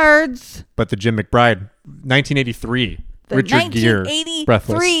Godard's. But the Jim McBride, 1983. The Richard Gere. 1983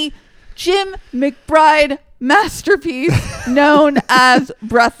 Breathless. Jim McBride masterpiece known as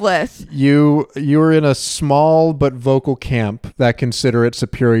Breathless. You're in a small but vocal camp that consider it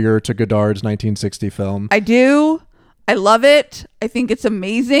superior to Godard's 1960 film. I do. I love it. I think it's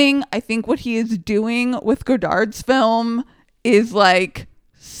amazing. I think what he is doing with Godard's film is like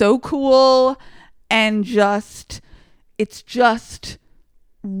so cool, and it's just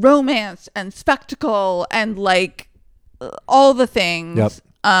romance and spectacle and like all the things. Yep.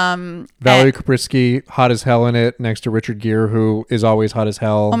 Valerie Kaprisky, hot as hell in it, next to Richard Gere, who is always hot as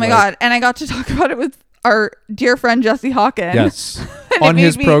hell. Oh my God. And I got to talk about it with our dear friend Jesse Hawkins. Yes. On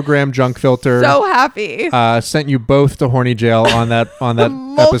his program, Junk Filter. So happy. Sent you both to horny jail on that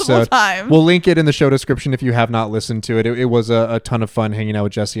episode. Times. We'll link it in the show description if you have not listened to it. It was a ton of fun hanging out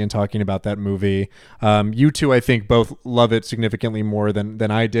with Jesse and talking about that movie. You two, I think, both love it significantly more than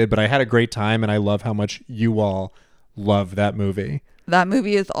I did, but I had a great time, and I love how much you all love that movie. That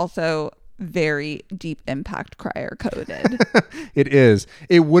movie is also very Deep Impact crier coded. It is.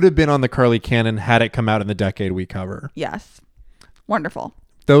 It would have been on the Carly Canon had it come out in the decade we cover. Yes. Wonderful.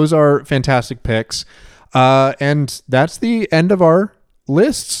 Those are fantastic picks. And that's the end of our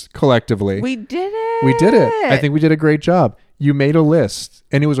lists collectively. We did it. We did it. I think we did a great job. You made a list,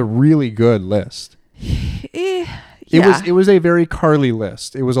 and it was a really good list. It was a very Carly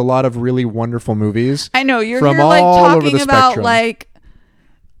list. It was a lot of really wonderful movies. I know you're here like talking about like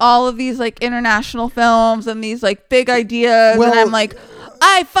all of these like international films and these like big ideas, and I'm like,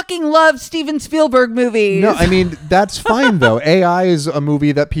 I fucking love Steven Spielberg movies. No, I mean, that's fine though. AI is a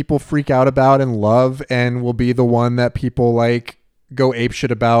movie that people freak out about and love, and will be the one that people like go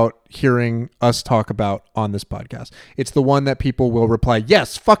apeshit about hearing us talk about on this podcast. It's the one that people will reply,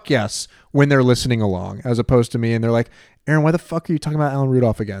 yes, fuck yes, when they're listening along, as opposed to me and they're like, Aaron, why the fuck are you talking about Alan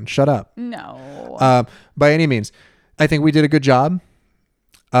Rudolph again? Shut up. No. By any means, I think we did a good job.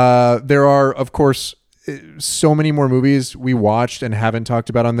 There are, of course, so many more movies we watched and haven't talked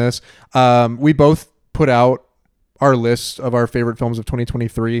about on this. We both put out our list of our favorite films of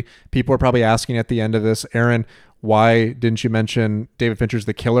 2023. People are probably asking at the end of this, Aaron, why didn't you mention David Fincher's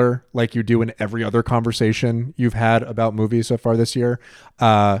The Killer like you do in every other conversation you've had about movies so far this year?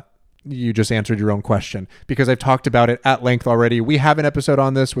 You just answered your own question, because I've talked about it at length already. We have an episode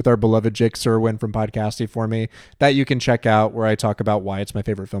on this with our beloved Jake Serwin from Podcasty For Me that you can check out, where I talk about why it's my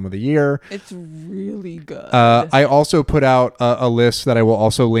favorite film of the year. It's really good. I also put out a list that I will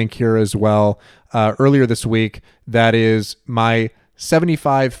also link here as well earlier this week. That is my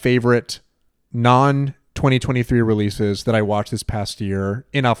 75 favorite non-2023 releases that I watched this past year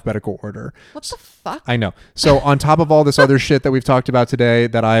in alphabetical order. What the fuck? I know. So on top of all this other shit that we've talked about today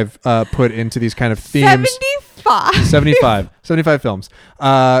that I've put into these kind of themes. 75 films.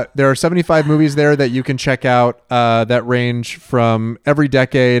 There are 75 movies there that you can check out that range from every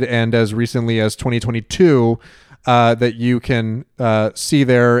decade and as recently as 2022 that you can see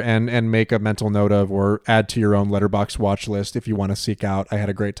there and make a mental note of, or add to your own Letterboxd watch list if you want to seek out. I had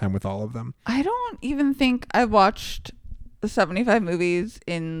a great time with all of them. I don't even think I watched the 75 movies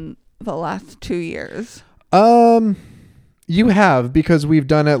in the last 2 years. You have, because we've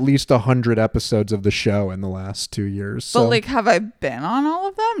done at least 100 episodes of the show in the last 2 years. But like, have I been on all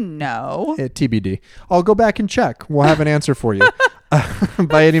of them? No. TBD. I'll go back and check. We'll have an answer for you.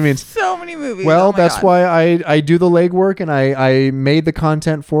 By any means. So many movies. Well, that's why I do the legwork, and I made the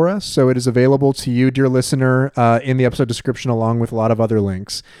content for us, so it is available to you, dear listener, in the episode description, along with a lot of other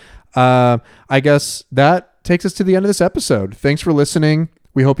links. I guess that takes us to the end of this episode. Thanks for listening.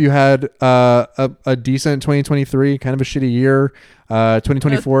 We hope you had a decent 2023, kind of a shitty year.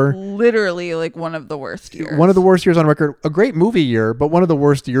 2024, literally like one of the worst years. One of the worst years on record. A great movie year, but one of the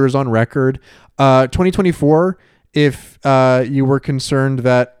worst years on record. 2024, if you were concerned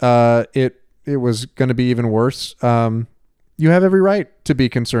that it was going to be even worse, you have every right to be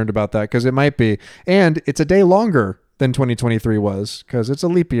concerned about that, because it might be. And it's a day longer than 2023 was, because it's a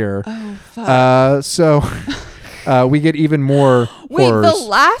leap year. Oh, fuck. So we get even more Wait, horrors. the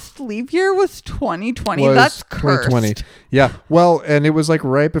last leap year was 2020? That's cursed. 2020. Yeah. Well, and it was like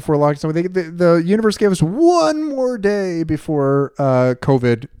right before lockdown. The universe gave us one more day before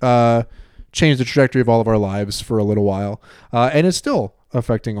COVID changed the trajectory of all of our lives for a little while. And it's still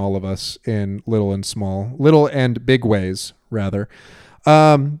affecting all of us in little and big ways, rather.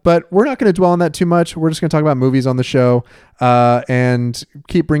 But we're not going to dwell on that too much. We're just going to talk about movies on the show and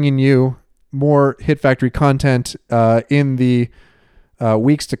keep bringing you more Hit Factory content in the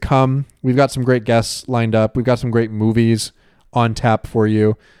weeks to come. We've got some great guests lined up. We've got some great movies on tap for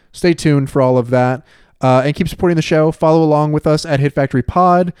you. Stay tuned for all of that. And keep supporting the show. Follow along with us at Hit Factory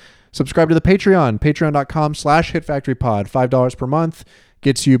Pod. Subscribe to the Patreon, patreon.com/HitFactoryPod. $5 per month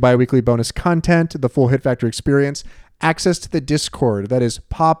gets you bi-weekly bonus content, the full Hit Factory experience, access to the Discord that is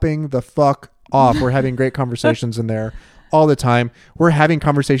popping the fuck off. We're having great conversations in there all the time. We're having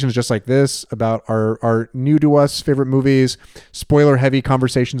conversations just like this about our new to us favorite movies, spoiler heavy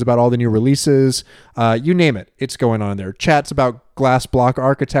conversations about all the new releases. You name it, it's going on there. Chats about glass block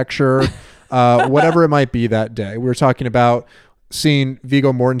architecture, whatever it might be that day. We were talking about seeing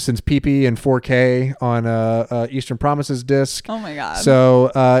Viggo Mortensen's pee-pee in 4K on Eastern Promises disc. Oh my God. So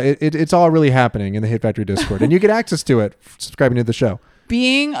it's all really happening in the Hit Factory Discord. And you get access to it subscribing to the show.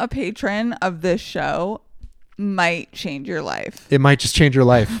 Being a patron of this show might change your life. It might just change your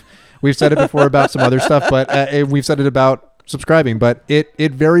life. We've said it before about some other stuff, but we've said it about subscribing, but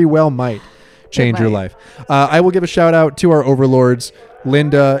it very well might change your life. I will give a shout out to our overlords,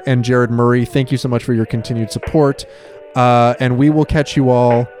 Linda and Jared Murray. Thank you so much for your continued support. And we will catch you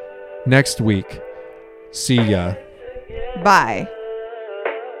all next week. See ya. Bye.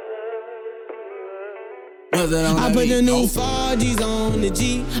 I put the new 4Gs on the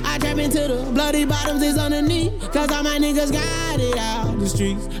G. I trap into the bloody bottoms is underneath. Cause all my niggas got it out the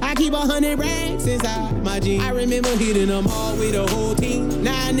streets. I keep 100 racks inside my jeans. I remember hitting them all with the whole team.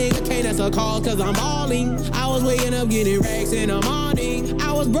 Now a nigga can't answer calls cause I'm balling. I was waking up getting racks in the morning.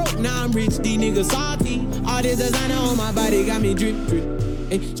 I was broke, now I'm rich, these niggas salty. All this designer on my body got me drip, drip.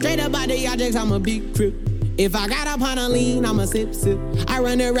 Hey, straight up out the objects, I'm a big trip. If I got up on a lean, I'ma sip, sip. I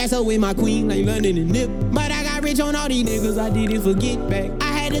run the wrestle with my queen like London and Nip. But I got rich on all these niggas, I didn't forget back.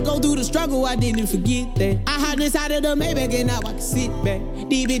 I had to go through the struggle, I didn't forget that. I hopped inside of the Maybach and now I can sit back.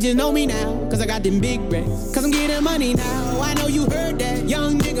 These bitches know me now, cause I got them big racks. Cause I'm getting money now, I know you heard that.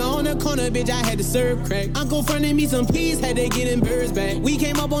 Young nigga on the corner, bitch, I had to serve crack. Uncle fronted me some peas, had to get them birds back. We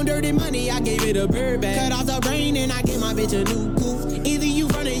came up on dirty money, I gave it a bird back. Cut off the brain and I gave my bitch a new coupe. Either you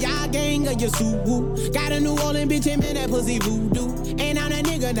running y'all gang or you suit. Got a New Orleans bitch and man, that pussy voodoo. And I'm that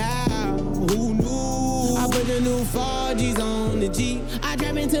nigga now, who knew? I put the new 4Gs on the G. I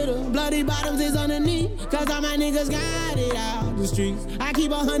trap into the bloody bottoms is underneath. Cause all my niggas got it out the streets. I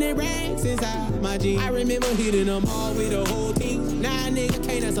keep 100 racks inside my jeans. I remember hitting them all with the whole team. Now a nigga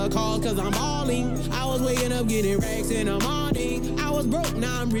can't answer calls cause I'm balling. I was waking up getting racks in the morning. I was broke,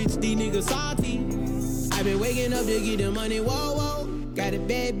 now I'm rich, these niggas salty. I been waking up to get the money, whoa, whoa. Got a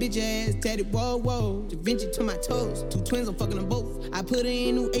bad bitch ass tatted, whoa, whoa. Da Vinci to my toes, 2 twins, I'm fucking them both. I put her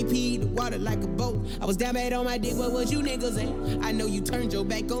in new AP, the water like a boat. I was down bad on my dick, what was you niggas at? I know you turned your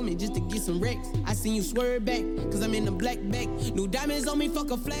back on me just to get some wrecks. I seen you swerve back, cause I'm in the black back. New diamonds on me, fuck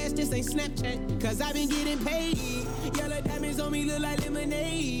a flash, this ain't Snapchat. Cause I been getting paid. Yellow diamonds on me look like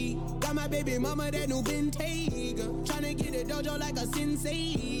lemonade. Got my baby mama that new Bentayga. Tryna get a dojo like a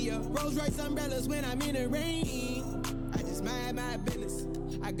sensei. Rolls Royce umbrellas when I'm in the rain. I just mind my business.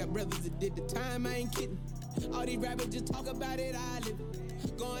 I got brothers that did the time, I ain't kidding. All these rappers just talk about it, I live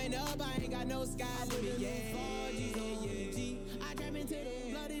it. Going up, I ain't got no sky limit. Yeah, 4Gs on the G. I trap into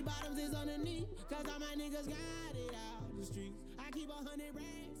the bloody bottoms is underneath. Cause all my niggas got it out the streets. I keep 100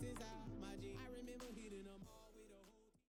 racks inside.